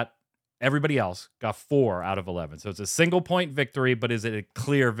chat, everybody else got 4 out of 11. So it's a single point victory, but is it a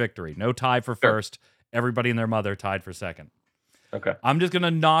clear victory? No tie for first. Everybody and their mother tied for second. Okay. I'm just going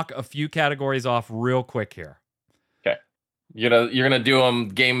to knock a few categories off real quick here. Okay. You're gonna do them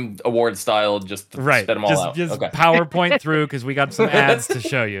game award style, just to spit them all out. Just okay. PowerPoint through, because we got some ads to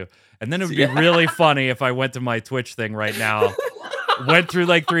show you. And then it would be really funny if I went to my Twitch thing right now, went through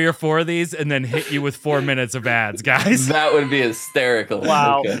like 3 or 4 of these, and then hit you with 4 minutes of ads, guys. That would be hysterical.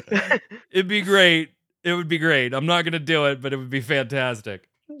 Wow. Okay. It'd be great. It would be great. I'm not gonna do it, but it would be fantastic.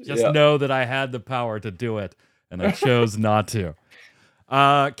 Just know that I had the power to do it, and I chose not to.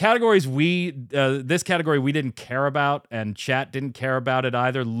 Categories this category we didn't care about, and chat didn't care about it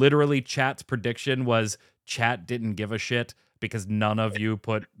either. Literally, chat's prediction was chat didn't give a shit because none of you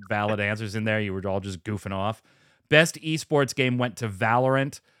put valid answers in there. You were all just goofing off. Best esports game went to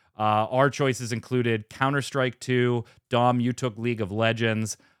Valorant. Our choices included Counter-Strike 2. Dom, you took League of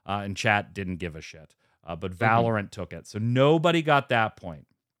Legends, and chat didn't give a shit. But Valorant took it. So nobody got that point.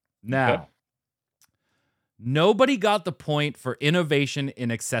 Now, nobody got the point for innovation in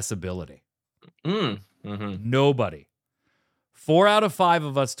accessibility. Nobody. 4 out of 5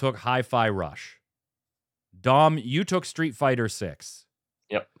 of us took Hi-Fi Rush. Dom, you took Street Fighter 6.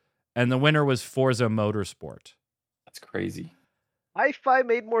 Yep. And the winner was Forza Motorsport. That's crazy. Hi-Fi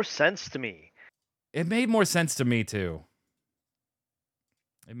made more sense to me. It made more sense to me, too.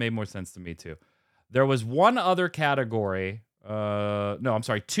 There was one other category.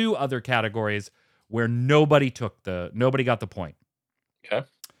 Two other categories where nobody got the point. Okay.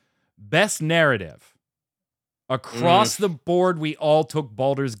 Best narrative. Across the board, we all took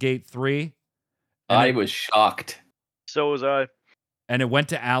Baldur's Gate 3. I was shocked. So was I. And it went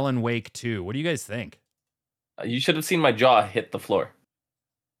to Alan Wake 2. What do you guys think? You should have seen my jaw hit the floor.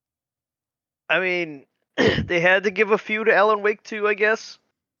 I mean, they had to give a few to Alan Wake 2, I guess.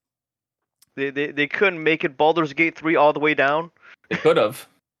 They couldn't make it Baldur's Gate 3 all the way down. They could have.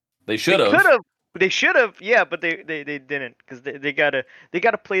 They should have. They should have, yeah, but they didn't, because they gotta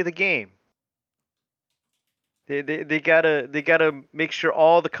play the game. They gotta make sure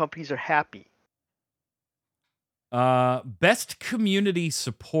all the companies are happy. Best community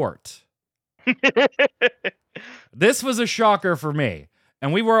support. This was a shocker for me,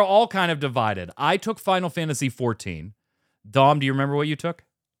 and we were all kind of divided. I took Final Fantasy 14. Dom, do you remember what you took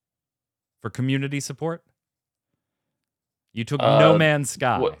for community support? You took No Man's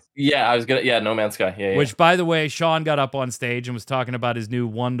Sky. No Man's Sky. Yeah. Which, by the way, Sean got up on stage and was talking about his new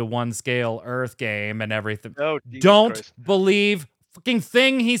 1-to-1 scale Earth game and everything. Oh, Jesus Don't Christ. believe fucking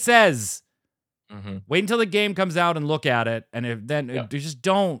thing he says. Mm-hmm. Wait until the game comes out and look at it, and just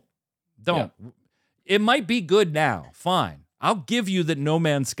don't. Yeah. It might be good now. Fine. I'll give you that No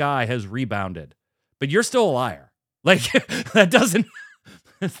Man's Sky has rebounded, but you're still a liar. Like that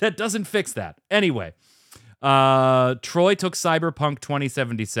doesn't fix that. Anyway, Troy took Cyberpunk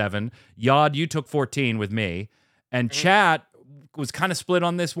 2077. Yod, you took 14 with me, and Chat was kind of split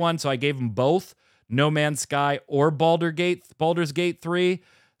on this one, so I gave them both No Man's Sky or Baldur's Gate 3.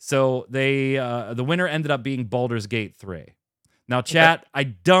 So the winner ended up being Baldur's Gate 3. Now, Chat, I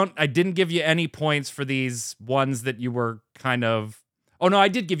didn't give you any points for these ones that you were kind of. Oh no, I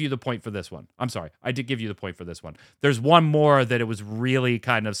did give you the point for this one. I'm sorry, I did give you the point for this one. There's one more that it was really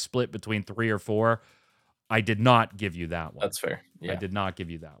kind of split between 3 or 4. I did not give you that one. That's fair. Yeah. I did not give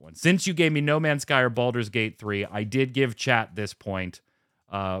you that one. Since you gave me No Man's Sky or Baldur's Gate 3, I did give Chat this point.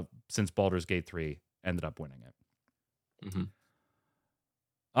 Since Baldur's Gate 3 ended up winning it. Mm-hmm.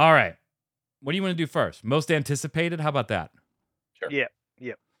 All right. What do you want to do first? Most anticipated? How about that? Sure. Yeah.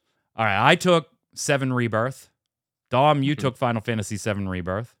 All right. I took 7 Rebirth. Dom, you took Final Fantasy 7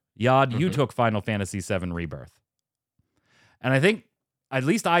 Rebirth. Yod, you took Final Fantasy 7 Rebirth. And I think, at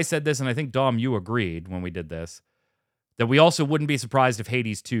least I said this, and I think, Dom, you agreed when we did this, that we also wouldn't be surprised if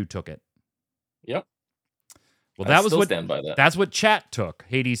Hades 2 took it. Yep. Well, that was what stand by that. That's what Chat took,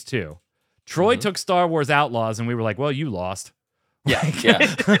 Hades 2. Troy took Star Wars Outlaws, and we were like, well, you lost. Yeah.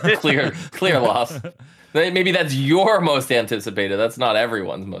 Clear loss. Maybe that's your most anticipated. That's not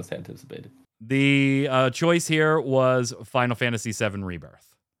everyone's most anticipated. The choice here was Final Fantasy 7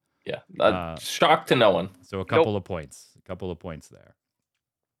 Rebirth. Yeah. Shock to no one. So a couple of points. A couple of points there.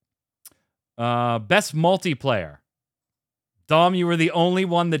 Best multiplayer. Dom, you were the only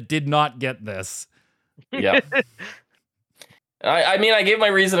one that did not get this. Yeah. I mean, I gave my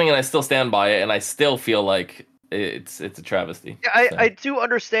reasoning and I still stand by it, and I still feel like it's a travesty. Yeah, I do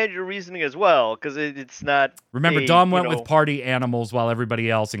understand your reasoning as well, because it's not. Remember, Dom went with Party Animals while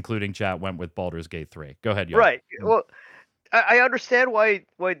everybody else, including Chat, went with Baldur's Gate 3. Go ahead, Yo. Right. Well, I understand why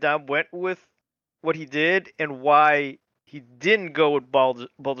Dom went with what he did and why he didn't go with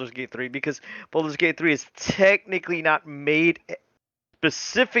Baldur's Gate 3, because Baldur's Gate 3 is technically not made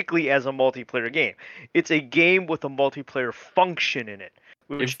specifically as a multiplayer game. It's a game with a multiplayer function in it,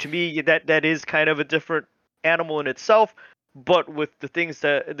 which to me that is kind of a different animal in itself. But with the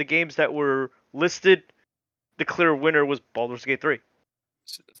games that were listed, the clear winner was Baldur's Gate 3.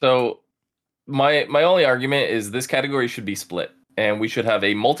 So my only argument is this category should be split, and we should have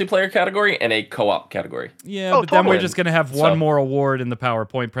a multiplayer category and a co-op category. Yeah, but then we're just going to have one more award in the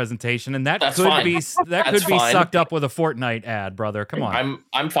PowerPoint presentation, and that could be sucked up with a Fortnite ad, brother. Come on.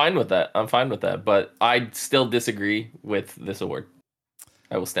 I'm fine with that. But I still disagree with this award.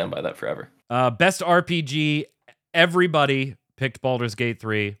 I will stand by that forever. Best RPG, everybody picked Baldur's Gate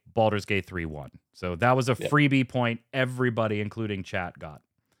 3. Baldur's Gate 3 won. So that was a freebie point everybody, including Chat, got.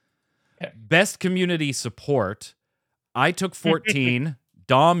 Okay. Best community support, I took 14.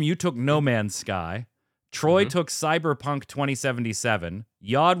 Dom, you took No Man's Sky. Troy took Cyberpunk 2077.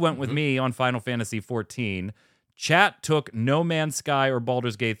 Yod went with me on Final Fantasy 14. Chat took No Man's Sky or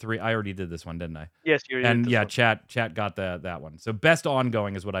Baldur's Gate 3. I already did this one, didn't I? Yes, you And did yeah, this one. chat got that one. So best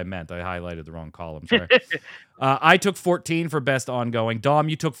ongoing is what I meant. I highlighted the wrong column. Sorry. I took 14 for best ongoing. Dom,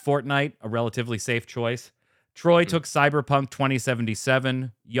 you took Fortnite, a relatively safe choice. Troy took Cyberpunk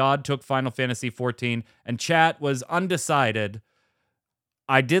 2077. Yod took Final Fantasy 14. And chat was undecided.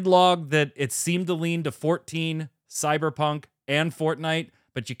 I did log that it seemed to lean to 14, Cyberpunk, and Fortnite,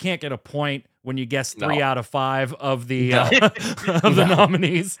 but you can't get a point when you guess 3 out of 5 of the of the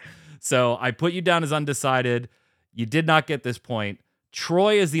nominees. So I put you down as undecided. You did not get this point.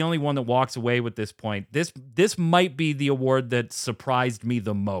 Troy is the only one that walks away with this point. This might be the award that surprised me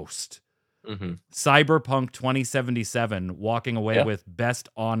the most. Cyberpunk 2077 walking away with best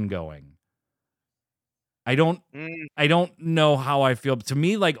ongoing. I don't know how I feel. To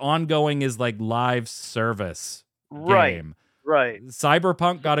me, like, ongoing is like live service game. Right.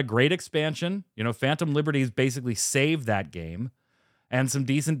 Cyberpunk got a great expansion. You know, Phantom Liberties basically saved that game and some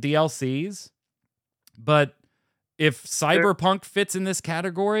decent DLCs. But if Cyberpunk fits in this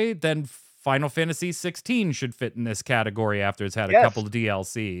category, then Final Fantasy 16 should fit in this category after it's had a couple of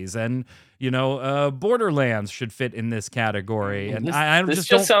DLCs. And, you know, Borderlands should fit in this category. And this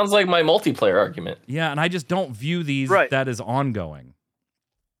just sounds like my multiplayer argument. Yeah, and I just don't view these that as ongoing.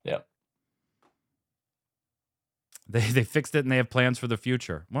 Yeah. They fixed it and they have plans for the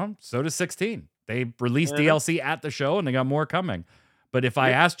future. Well, so does 16. They released DLC at the show and they got more coming. But if I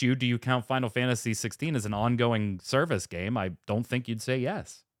asked you, do you count Final Fantasy 16 as an ongoing service game? I don't think you'd say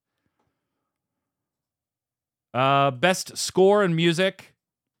yes. Best score and music.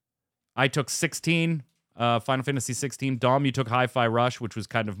 I took 16, Final Fantasy 16. Dom, you took Hi-Fi Rush, which was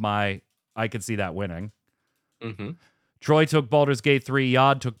kind of I could see that winning. Troy took Baldur's Gate 3.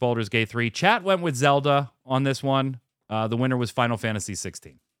 Yod took Baldur's Gate 3. Chat went with Zelda on this one. The winner was Final Fantasy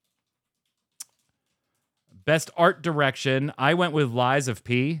 16. Best art direction. I went with Lies of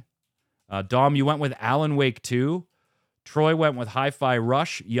P. Dom, you went with Alan Wake 2. Troy went with Hi-Fi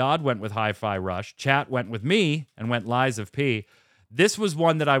Rush. Yod went with Hi-Fi Rush. Chat went with me and went Lies of P. This was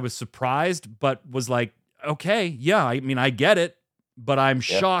one that I was surprised, but was like, okay, yeah, I mean, I get it, but I'm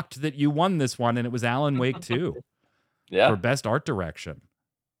shocked that you won this one, and it was Alan Wake 2 for best art direction.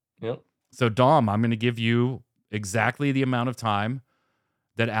 Yep. So, Dom, I'm going to give you exactly the amount of time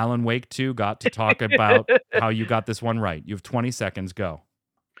that Alan Wake 2 got to talk about how you got this one right. You have 20 seconds. Go.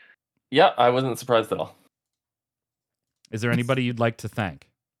 Yeah, I wasn't surprised at all. Is there anybody you'd like to thank?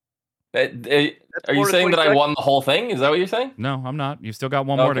 Are you saying that I won the whole thing? Is that what you're saying? No, I'm not. You've still got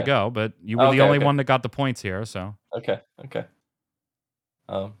one more to go, but you were the only one that got the points here, so. Okay.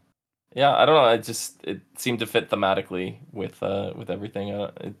 Yeah, I don't know. It seemed to fit thematically with everything,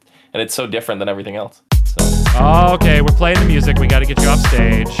 and it's so different than everything else. So. Okay, we're playing the music. We got to get you off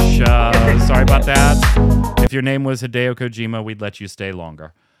stage. Sorry about that. If your name was Hideo Kojima, we'd let you stay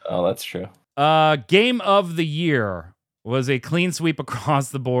longer. Oh, that's true. Game of the year was a clean sweep across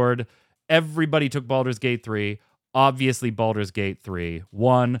the board. Everybody took Baldur's Gate 3. Obviously, Baldur's Gate 3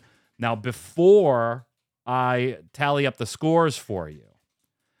 won. Now, before I tally up the scores for you,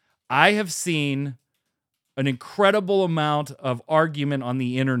 I have seen an incredible amount of argument on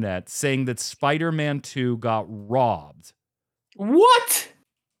the internet saying that Spider-Man 2 got robbed. What?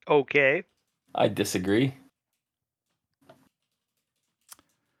 Okay. I disagree.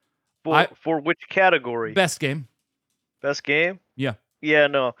 For which category? Best game. Best game? Yeah. Yeah,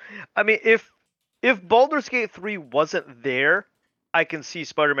 no. I mean, if Baldur's Gate 3 wasn't there, I can see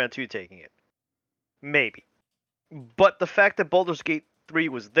Spider-Man 2 taking it. Maybe. But the fact that Baldur's Gate 3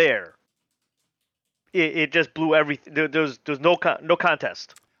 was there, it just blew everything. There's no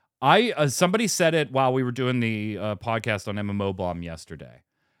contest. Somebody said it while we were doing the podcast on MMO Bomb yesterday.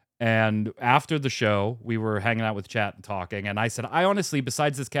 And after the show, we were hanging out with chat and talking. And I said, I honestly,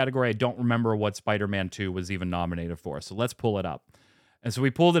 besides this category, I don't remember what Spider-Man 2 was even nominated for. So let's pull it up. And so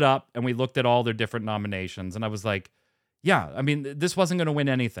we pulled it up and we looked at all their different nominations. And I was like, yeah, I mean, this wasn't going to win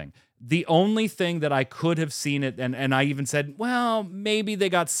anything. The only thing that I could have seen it, and I even said, well, maybe they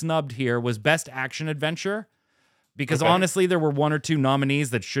got snubbed here, was Best Action Adventure. Because honestly, there were one or two nominees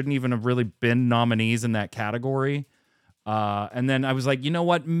that shouldn't even have really been nominees in that category. And then I was like, you know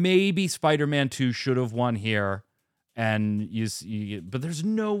what? Maybe Spider-Man 2 should have won here. And but there's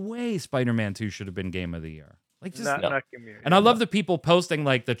no way Spider-Man 2 should have been Game of the Year. Like, just not Game of the Year. And I love the people posting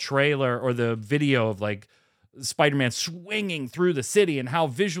like the trailer or the video of like Spider-Man swinging through the city and how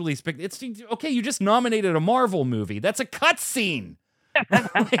visually it's okay. You just nominated a Marvel movie. That's a cutscene.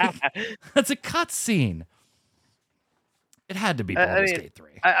 That's a cutscene. It had to be Baldur's Gate 3.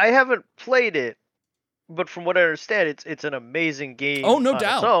 I haven't played it, but from what I understand, it's an amazing game. Oh, no on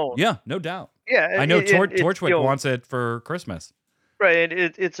doubt. Its own. Yeah, no doubt. Yeah, I know and it's, Torchwick wants it for Christmas. right, and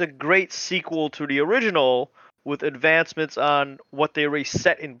it's a great sequel to the original with advancements on what they already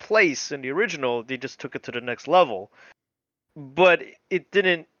set in place in the original. They just took it to the next level, but it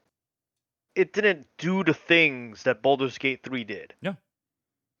didn't do the things that Baldur's Gate 3 did. Yeah.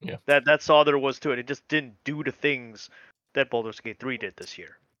 Yeah. That's all there was to it. It just didn't do the things that Baldur's Gate 3 did this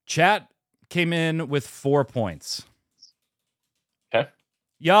year. Chat came in with 4 points. Okay.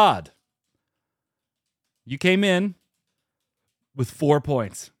 Yod, you came in with 4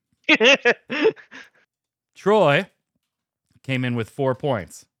 points. Troy came in with 4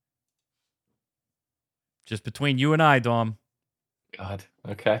 points. Just between you and I, Dom. God.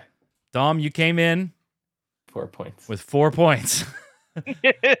 Okay. Dom, you came in 4 points. with 4 points.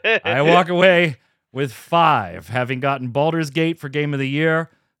 I walk away with 5, having gotten Baldur's Gate for Game of the Year,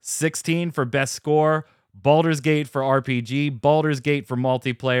 16 for Best Score, Baldur's Gate for RPG, Baldur's Gate for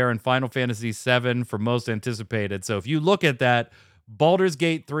Multiplayer, and Final Fantasy VII for Most Anticipated. So if you look at that, Baldur's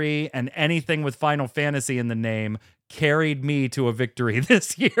Gate 3 and anything with Final Fantasy in the name carried me to a victory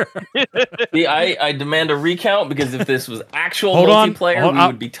this year. See, I demand a recount, because if this was actual Hold on. multiplayer, we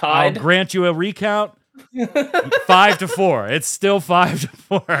would be tied. I'll grant you a recount. 5-4. It's still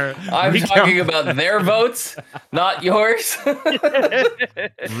 5-4. I'm talking about their votes, not yours.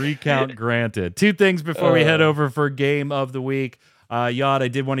 Recount granted. 2 things before we head over for Game of the Week. Yod, I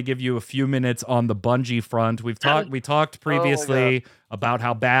did want to give you a few minutes on the Bungie front. We talked previously about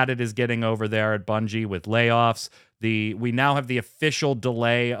how bad it is getting over there at Bungie with layoffs. We now have the official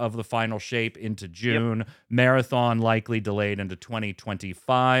delay of the final shape into June. Yep. Marathon likely delayed into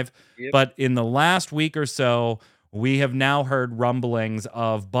 2025. Yep. But in the last week or so, we have now heard rumblings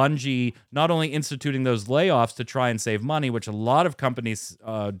of Bungie not only instituting those layoffs to try and save money, which a lot of companies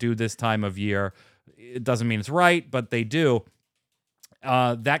do this time of year. It doesn't mean it's right, but they do.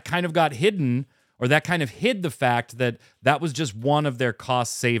 That kind of got hidden, or that kind of hid the fact that that was just one of their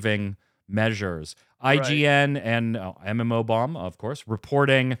cost-saving measures. IGN and MMO Bomb, of course,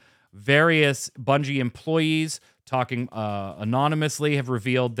 reporting various Bungie employees talking anonymously have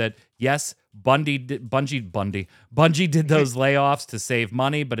revealed that, yes, Bungie did those layoffs to save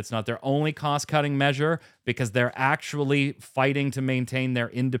money, but it's not their only cost-cutting measure, because they're actually fighting to maintain their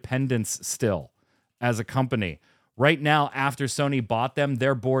independence still as a company. Right now, after Sony bought them,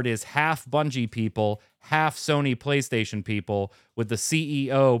 their board is half Bungie people, half Sony PlayStation people, with the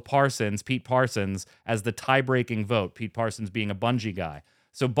CEO, Pete Parsons, as the tie-breaking vote, Pete Parsons being a Bungie guy.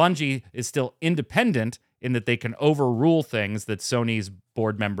 So Bungie is still independent in that they can overrule things that Sony's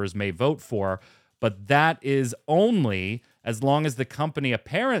board members may vote for, but that is only as long as the company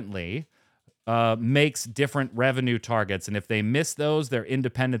apparently makes different revenue targets, and if they miss those, their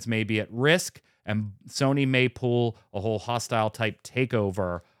independence may be at risk, and Sony may pull a whole hostile type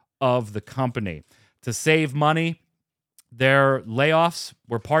takeover of the company. To save money, their layoffs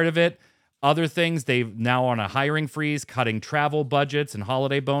were part of it. Other things, they've now on a hiring freeze, cutting travel budgets and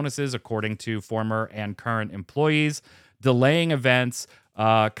holiday bonuses, according to former and current employees, delaying events,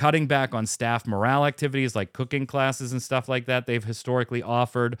 cutting back on staff morale activities like cooking classes and stuff like that they've historically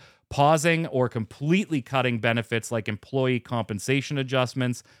offered, pausing or completely cutting benefits like employee compensation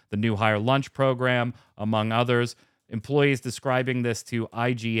adjustments, the new hire lunch program, among others. Employees describing this to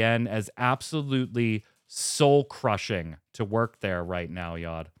IGN as absolutely soul-crushing to work there right now,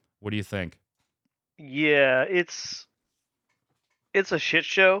 Yod. What do you think? Yeah, it's a shit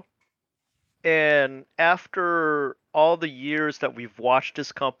show. And after all the years that we've watched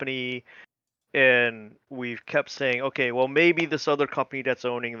this company, and we've kept saying, okay, well, maybe this other company that's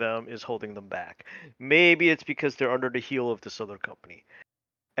owning them is holding them back. Maybe it's because they're under the heel of this other company.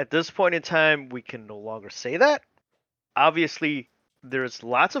 At this point in time, we can no longer say that. Obviously, there's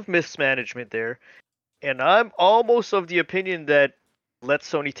lots of mismanagement there, and I'm almost of the opinion that let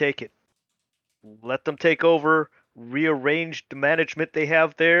Sony take it. Let them take over, rearrange the management they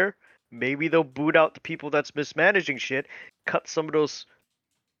have there. Maybe they'll boot out the people that's mismanaging shit, cut some of those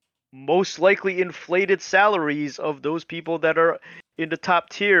most likely inflated salaries of those people that are in the top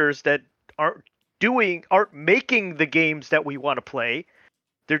tiers that aren't making the games that we want to play.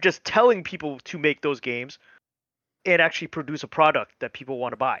 They're just telling people to make those games and actually produce a product that people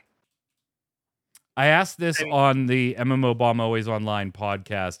want to buy. I asked this on the MMO Bomb Always Online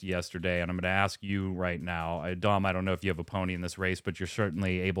podcast yesterday, and I'm going to ask you right now. Dom, I don't know if you have a pony in this race, but you're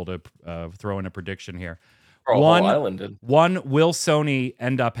certainly able to throw in a prediction here. One, will Sony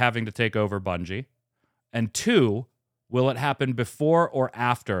end up having to take over Bungie? And 2, will it happen before or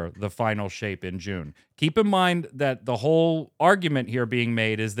after the final shape in June? Keep in mind that the whole argument here being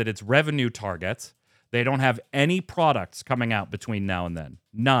made is that it's revenue targets. They don't have any products coming out between now and then.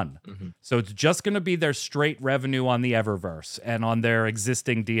 None. So it's just going to be their straight revenue on the Eververse and on their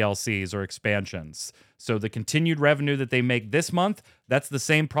existing DLCs or expansions. So the continued revenue that they make this month, that's the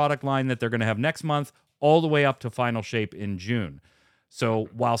same product line that they're going to have next month, all the way up to Final Shape in June. So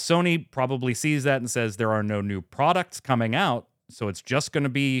while Sony probably sees that and says there are no new products coming out, so it's just going to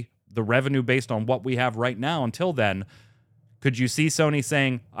be the revenue based on what we have right now until then, could you see Sony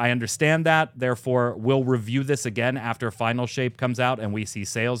saying, I understand that, therefore we'll review this again after Final Shape comes out and we see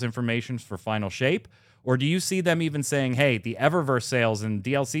sales information for Final Shape? Or do you see them even saying, hey, the Eververse sales and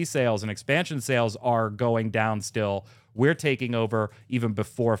DLC sales and expansion sales are going down still. We're taking over even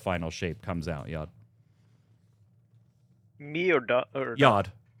before Final Shape comes out, Yod? Me or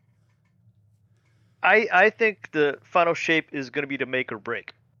Yod. I think the Final Shape is going to be the make or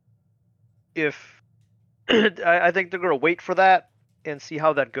break. If I think they're going to wait for that and see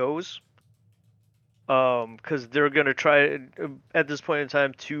how that goes. Because they're going to try, at this point in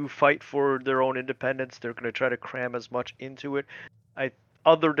time, to fight for their own independence. They're going to try to cram as much into it.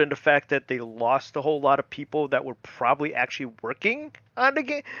 Other than the fact that they lost a whole lot of people that were probably actually working on the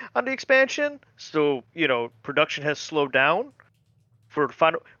game, on the expansion. So, production has slowed down for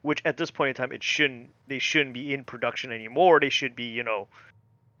Final, which at this point in time, they shouldn't be in production anymore. They should be,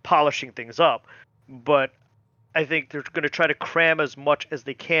 polishing things up. But I think they're going to try to cram as much as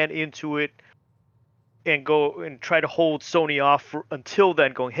they can into it and go and try to hold Sony off until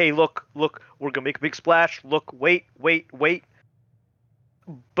then, going, hey, look, we're going to make a big splash. Look, wait.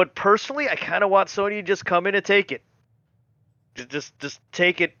 But personally, I kind of want Sony to just come in and take it. Just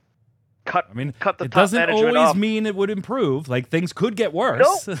take it. Cut the it top doesn't management always off. mean it would improve. Like, things could get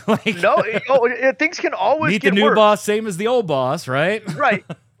worse. Things can always meet get the new worse. boss, same as the old boss, right? Right.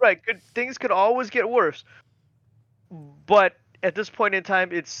 Things could always get worse. But at this point in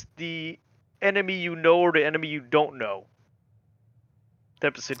time, it's the enemy you know or the enemy you don't know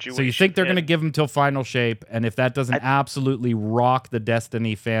type of situation. So you think they're going to give them till Final Shape, and if that doesn't absolutely rock the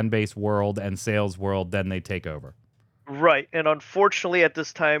Destiny fan base world and sales world, then they take over. Right. And unfortunately, at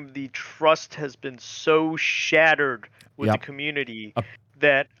this time, the trust has been so shattered with the community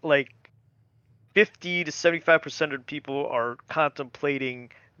that, 50 to 75% of people are contemplating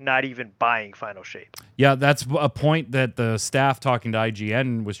not even buying Final Shape. Yeah, that's a point that the staff talking to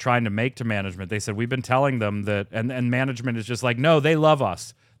IGN was trying to make to management. They said, we've been telling them that, and management is just like, no, they love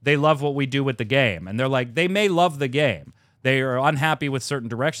us. They love what we do with the game. And they're like, they may love the game. They are unhappy with certain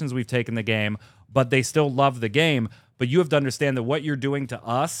directions we've taken the game, but they still love the game. But you have to understand that what you're doing to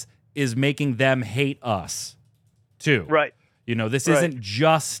us is making them hate us, too. Right. This isn't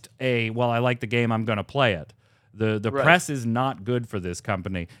just I like the game, I'm going to play it. The press is not good for this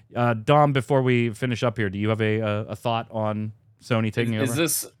company. Dom, before we finish up here, do you have a thought on Sony taking over?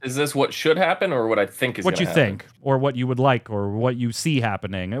 Is this what should happen or what I think is what you happen? think, or what you would like, or what you see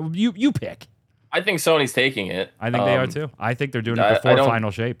happening? You pick. I think Sony's taking it. I think they are too. I think they're doing it before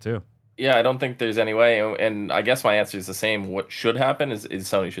Final Shape too. Yeah, I don't think there's any way, and I guess my answer is the same. What should happen is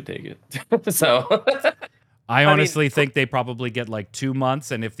Sony should take it. So. I honestly think they probably get 2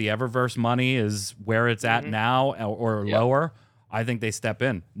 months, and if the Eververse money is where it's at now or lower, I think they step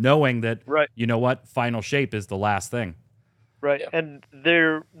in, knowing that, you know what, Final Shape is the last thing. Right, and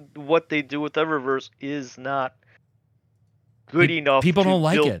what they do with Eververse is not good enough people to don't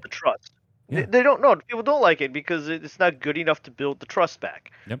like build it. the trust. Yeah. They don't know. People don't like it because it's not good enough to build the trust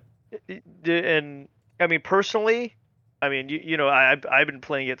back. Yep. And, personally, I've been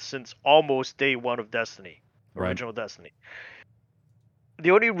playing it since almost day one of Destiny. Original Destiny.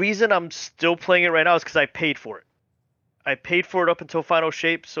 The only reason I'm still playing it right now is because I paid for it. I paid for it up until Final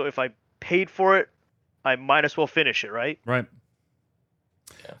Shape, so if I paid for it, I might as well finish it, right? Right.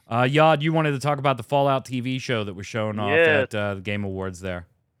 Yod, you wanted to talk about the Fallout TV show that was shown off at the Game Awards there.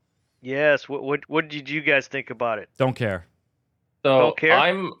 Yes. What did you guys think about it? Don't care. So Don't care?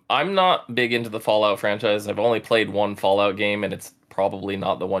 I'm not big into the Fallout franchise. I've only played one Fallout game, and it's probably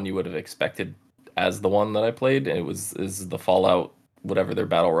not the one you would have expected as the one that I played. It is the Fallout, whatever their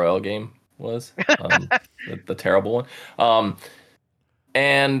Battle Royale game was, the terrible one.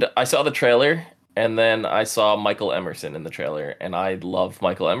 And I saw the trailer, and then I saw Michael Emerson in the trailer, and I love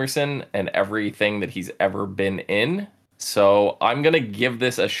Michael Emerson and everything that he's ever been in. So I'm going to give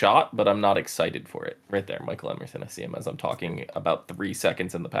this a shot, but I'm not excited for it. Right there, Michael Emerson. I see him as I'm talking about 3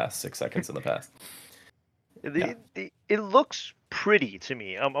 seconds in the past, 6 seconds in the past. It looks pretty to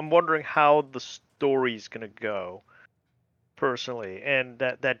me. I'm wondering how the story's going to go, personally. And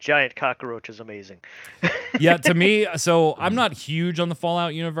that giant cockroach is amazing. Yeah, to me, so I'm not huge on the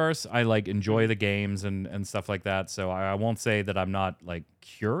Fallout universe. I enjoy the games and stuff like that. So I won't say that I'm not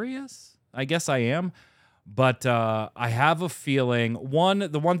curious. I guess I am. But I have a feeling,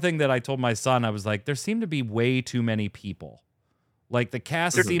 the one thing that I told my son, I was like, there seem to be way too many people. Like, the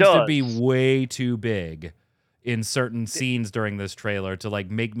cast There seems to be does. way too big in certain scenes during this trailer to,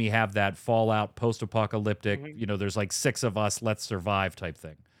 like, make me have that Fallout post-apocalyptic, Mhm. there's, like, 6 of us, let's survive type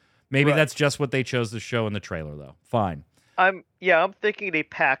thing. Maybe Right. that's just what they chose to show in the trailer, though. Fine. I'm thinking they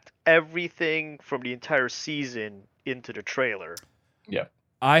packed everything from the entire season into the trailer. Yeah.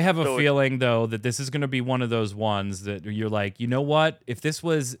 I have a So feeling, though, that this is going to be one of those ones that you're like, you know what? If this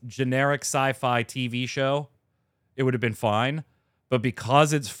was generic sci-fi TV show, it would have been fine. But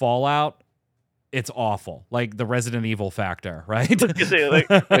because it's Fallout, it's awful. Like the Resident Evil factor, right? I was gonna say, like,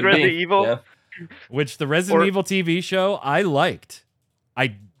 Could Resident be, Evil. yeah. Which the Resident Or- Evil TV show, I liked.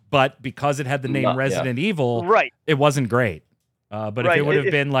 But because it had the name Not- yeah. Resident Evil, Right. it wasn't great. But if Right, it would have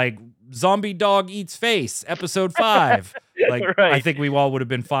if- been like Zombie Dog Eats Face, episode 5, like I Right. think we all would have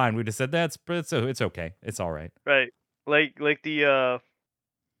been fine. We'd have said it's okay. It's all right. Right. Like the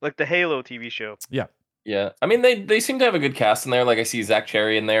Halo TV show. Yeah, I mean they seem to have a good cast in there. Like I see Zach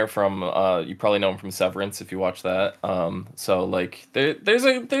Cherry in there from you probably know him from Severance if you watch that. So like there's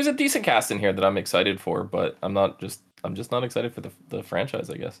a decent cast in here that I'm excited for, but I'm just not excited for the franchise,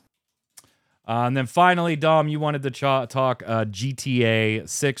 I guess. And then finally, Dom, you wanted to talk GTA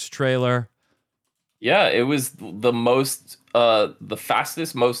 6 trailer. Yeah, it was the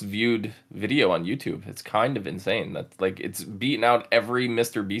fastest, most viewed video on YouTube. It's kind of insane. That's like it's beaten out every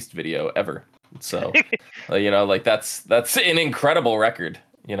Mr. Beast video ever. So, like that's an incredible record.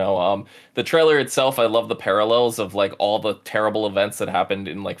 The trailer itself, I love the parallels of like all the terrible events that happened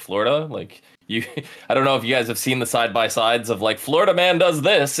in like Florida. Like I don't know if you guys have seen the side by sides of like Florida man does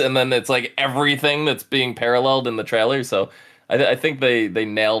this, and then it's like everything that's being paralleled in the trailer. So I think they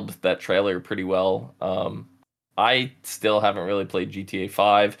nailed that trailer pretty well. I still haven't really played GTA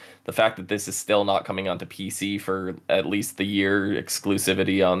 5. The fact that this is still not coming onto PC for at least the year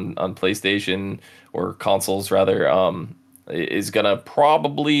exclusivity on PlayStation or consoles rather, is gonna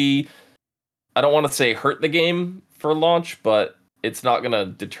probably, I don't want to say hurt the game for launch, but it's not gonna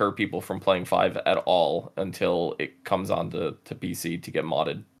deter people from playing 5 at all until it comes onto PC to get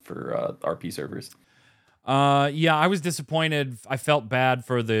modded for RP servers. Yeah, I was disappointed. I felt bad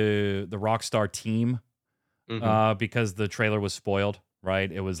for the Rockstar team. Because the trailer was spoiled,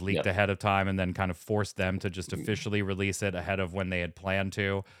 right? It was leaked ahead of time and then kind of forced them to just officially release it ahead of when they had planned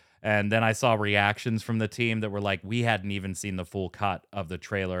to. And then I saw reactions from the team that were like, we hadn't even seen the full cut of the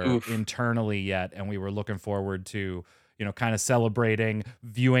trailer internally yet. And we were looking forward to, kind of celebrating,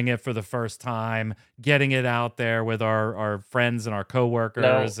 viewing it for the first time, getting it out there with our friends and our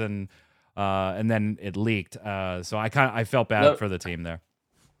coworkers. And then it leaked. So I felt bad for the team there.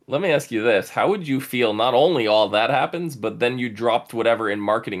 Let me ask you this. How would you feel not only all that happens, but then you dropped whatever in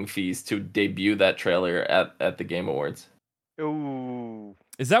marketing fees to debut that trailer at the Game Awards? Ooh.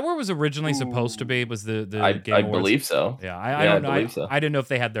 Is that where it was originally supposed to be? Was the Game I Awards? believe so. Yeah, I don't know. believe so. I didn't know if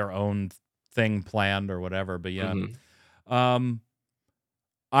they had their own thing planned or whatever, but yeah. I'm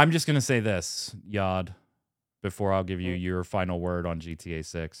just going to say this, Yod, before I'll give you your final word on GTA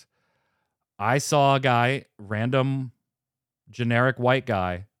 6. I saw a guy, random generic white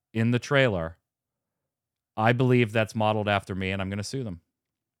guy, in the trailer. I believe that's modeled after me, and I'm going to sue them.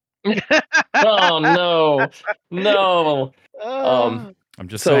 Oh no. I'm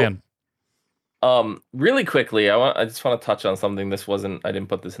just saying. Really quickly, I just want to touch on something. I didn't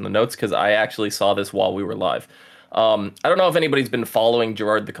put this in the notes because I actually saw this while we were live. I don't know if anybody's been following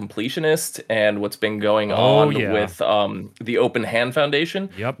Gerard the Completionist and what's been going on with the Open Hand Foundation.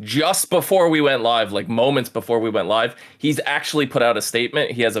 Yep. Just before we went live, like moments before we went live, he's actually put out a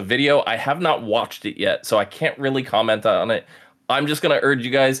statement. He has a video. I have not watched it yet, so I can't really comment on it. I'm just going to urge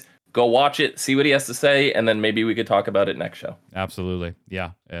you guys, go watch it, see what he has to say, and then maybe we could talk about it next show. Absolutely.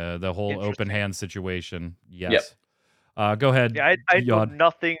 Yeah. The whole open hand situation. Yes. Yep. Go ahead. Yeah, I know Yod.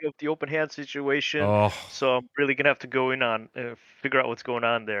 nothing of the open hand situation, so I'm really gonna have to go in on figure out what's going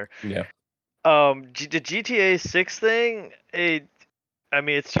on there. Yeah. The GTA 6 thing, it's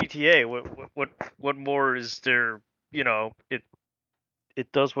GTA. What more is there?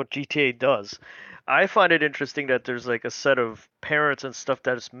 It does what GTA does. I find it interesting that there's like a set of parents and stuff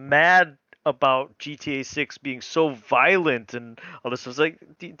that is mad about GTA 6 being so violent and all this. It's like,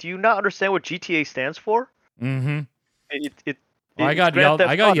 do you not understand what GTA stands for? Mm-hmm. I It's got Grand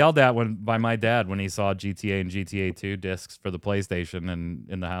Theft Auto. yelled at by my dad when he saw GTA and GTA 2 discs for the PlayStation and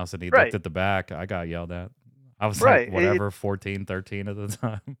in the house, and he looked at the back. I got yelled at. I was like, whatever, 14, 13 at the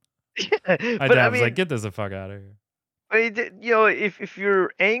time. My dad was like, get this the fuck out of here. If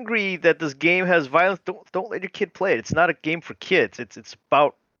you're angry that this game has violence, don't let your kid play it. It's not a game for kids. It's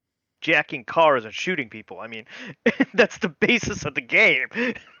about jacking cars and shooting people. I mean, that's the basis of the game.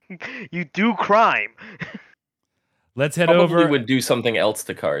 You do crime. Let's head Probably over would do something else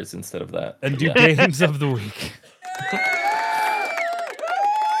to cars instead of that. and do Yeah. games of the week.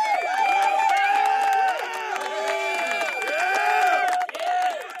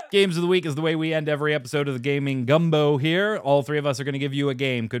 Games of the week is the way we end every episode of the Gaming Gumbo here. All three of us are going to give you a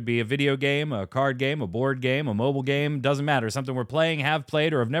game. Could be a video game, a card game, a board game, a mobile game. Doesn't matter. Something we're playing, have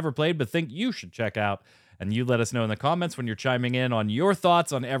played, or have never played, but think you should check out. And you let us know in the comments when you're chiming in on your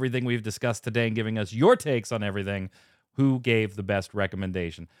thoughts on everything we've discussed today and giving us your takes on everything. Who gave the best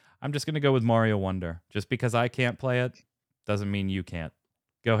recommendation? I'm just going to go with Mario Wonder. Just because I can't play it doesn't mean you can't.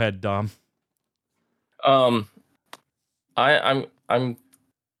 Go ahead, Dom. I'm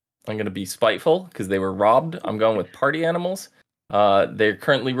going to be spiteful because they were robbed. I'm going with Party Animals. They're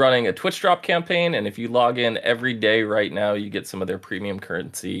currently running a Twitch drop campaign, and if you log in every day right now, you get some of their premium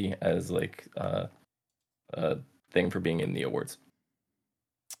currency as like a thing for being in the awards.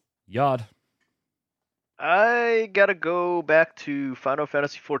 Yod. I gotta go back to Final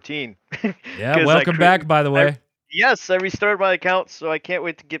Fantasy 14. Yeah, welcome back, by the way. Yes, I restarted my account, so I can't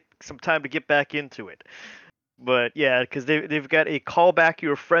wait to get some time to get back into it. But yeah, because they've got a call back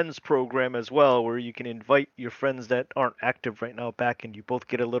your friends program as well, where you can invite your friends that aren't active right now back, and you both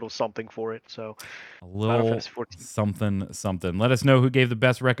get a little something for it. So A little something. Let us know who gave the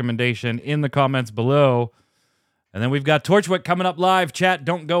best recommendation in the comments below. And then we've got Torchwick coming up live. Chat,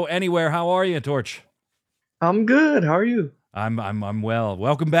 don't go anywhere. How are you, Torch? I'm good. How are you? I'm well.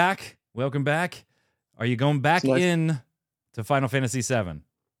 Welcome back. Welcome back. Are you going back in to Final Fantasy VII?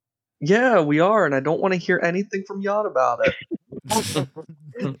 Yeah, we are, and I don't want to hear anything from Yod about it.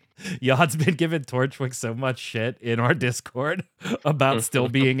 Yod's been giving Torchwick so much shit in our Discord about still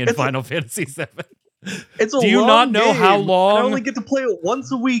being in Final Fantasy VII. It's a Do you long not know game. how long? I only get to play it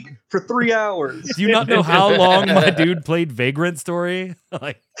once a week for 3 hours. Do you not know how long my dude played Vagrant Story?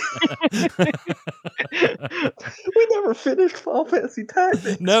 Like, We never finished Final Fantasy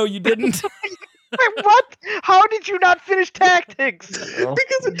Tactics. no, you didn't. What? How did you not finish Tactics?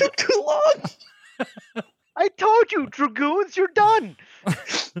 Because it took too long. I told you, Dragoons, you're done.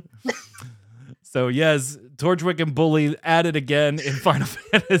 So yes, Torchwick and Bully at it again in Final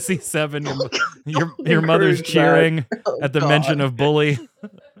Fantasy VII. Your mother's cheering at the mention of Bully.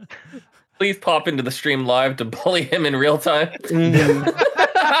 Please pop into the stream live to bully him in real time. When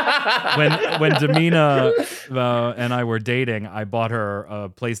Damina and I were dating, I bought her a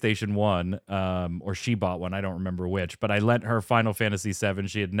PlayStation 1, or she bought one. I don't remember which, but I lent her Final Fantasy VII.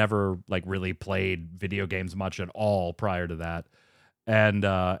 She had never like really played video games much at all prior to that.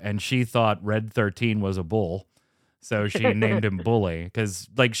 And she thought Red 13 was a bull. So she named him Bully because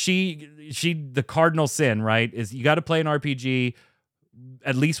like the cardinal sin, right, is you got to play an RPG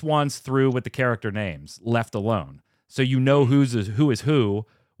at least once through with the character names left alone. So you know who is who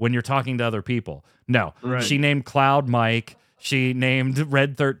when you're talking to other people. No, Right. She named Cloud Mike. She named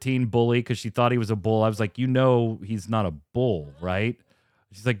Red 13 Bully because she thought he was a bull. I was like, he's not a bull, right?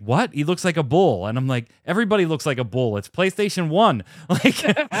 She's like, what? He looks like a bull. And I'm like, everybody looks like a bull. It's PlayStation 1.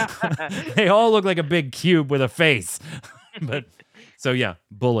 Like, they all look like a big cube with a face. But so yeah,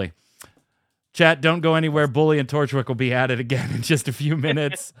 Bully. Chat, don't go anywhere. Bully and Torchwick will be at it again in just a few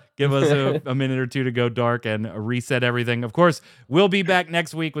minutes. Give us a minute or two to go dark and reset everything. Of course, we'll be back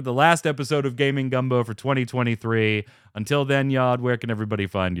next week with the last episode of Gaming Gumbo for 2023. Until then, Yod, where can everybody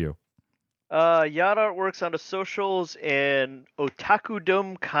find you? Yod Artworks on the socials and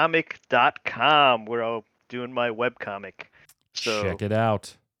otakudomcomic.com, where I'm doing my webcomic. So Check it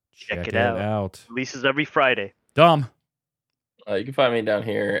out. Check it out. Releases every Friday. Dom. You can find me down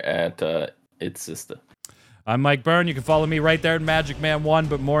here at It's Sista. I'm Mike Byrne. You can follow me right there at Magic Man 1,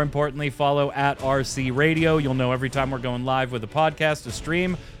 but more importantly, follow at RC Radio. You'll know every time we're going live with a podcast, a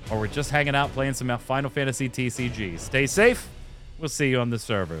stream, or we're just hanging out playing some Final Fantasy TCG. Stay safe. We'll see you on the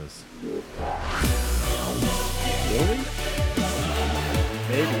servers.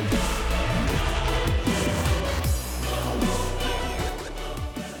 Maybe.